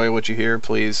you enjoy what you hear,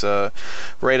 please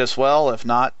rate us well. If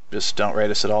not, just don't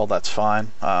rate us at all. That's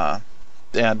fine.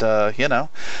 And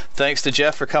thanks to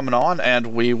Jeff for coming on, and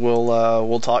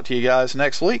we'll talk to you guys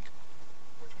next week.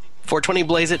 420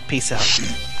 Blaze It. Peace out.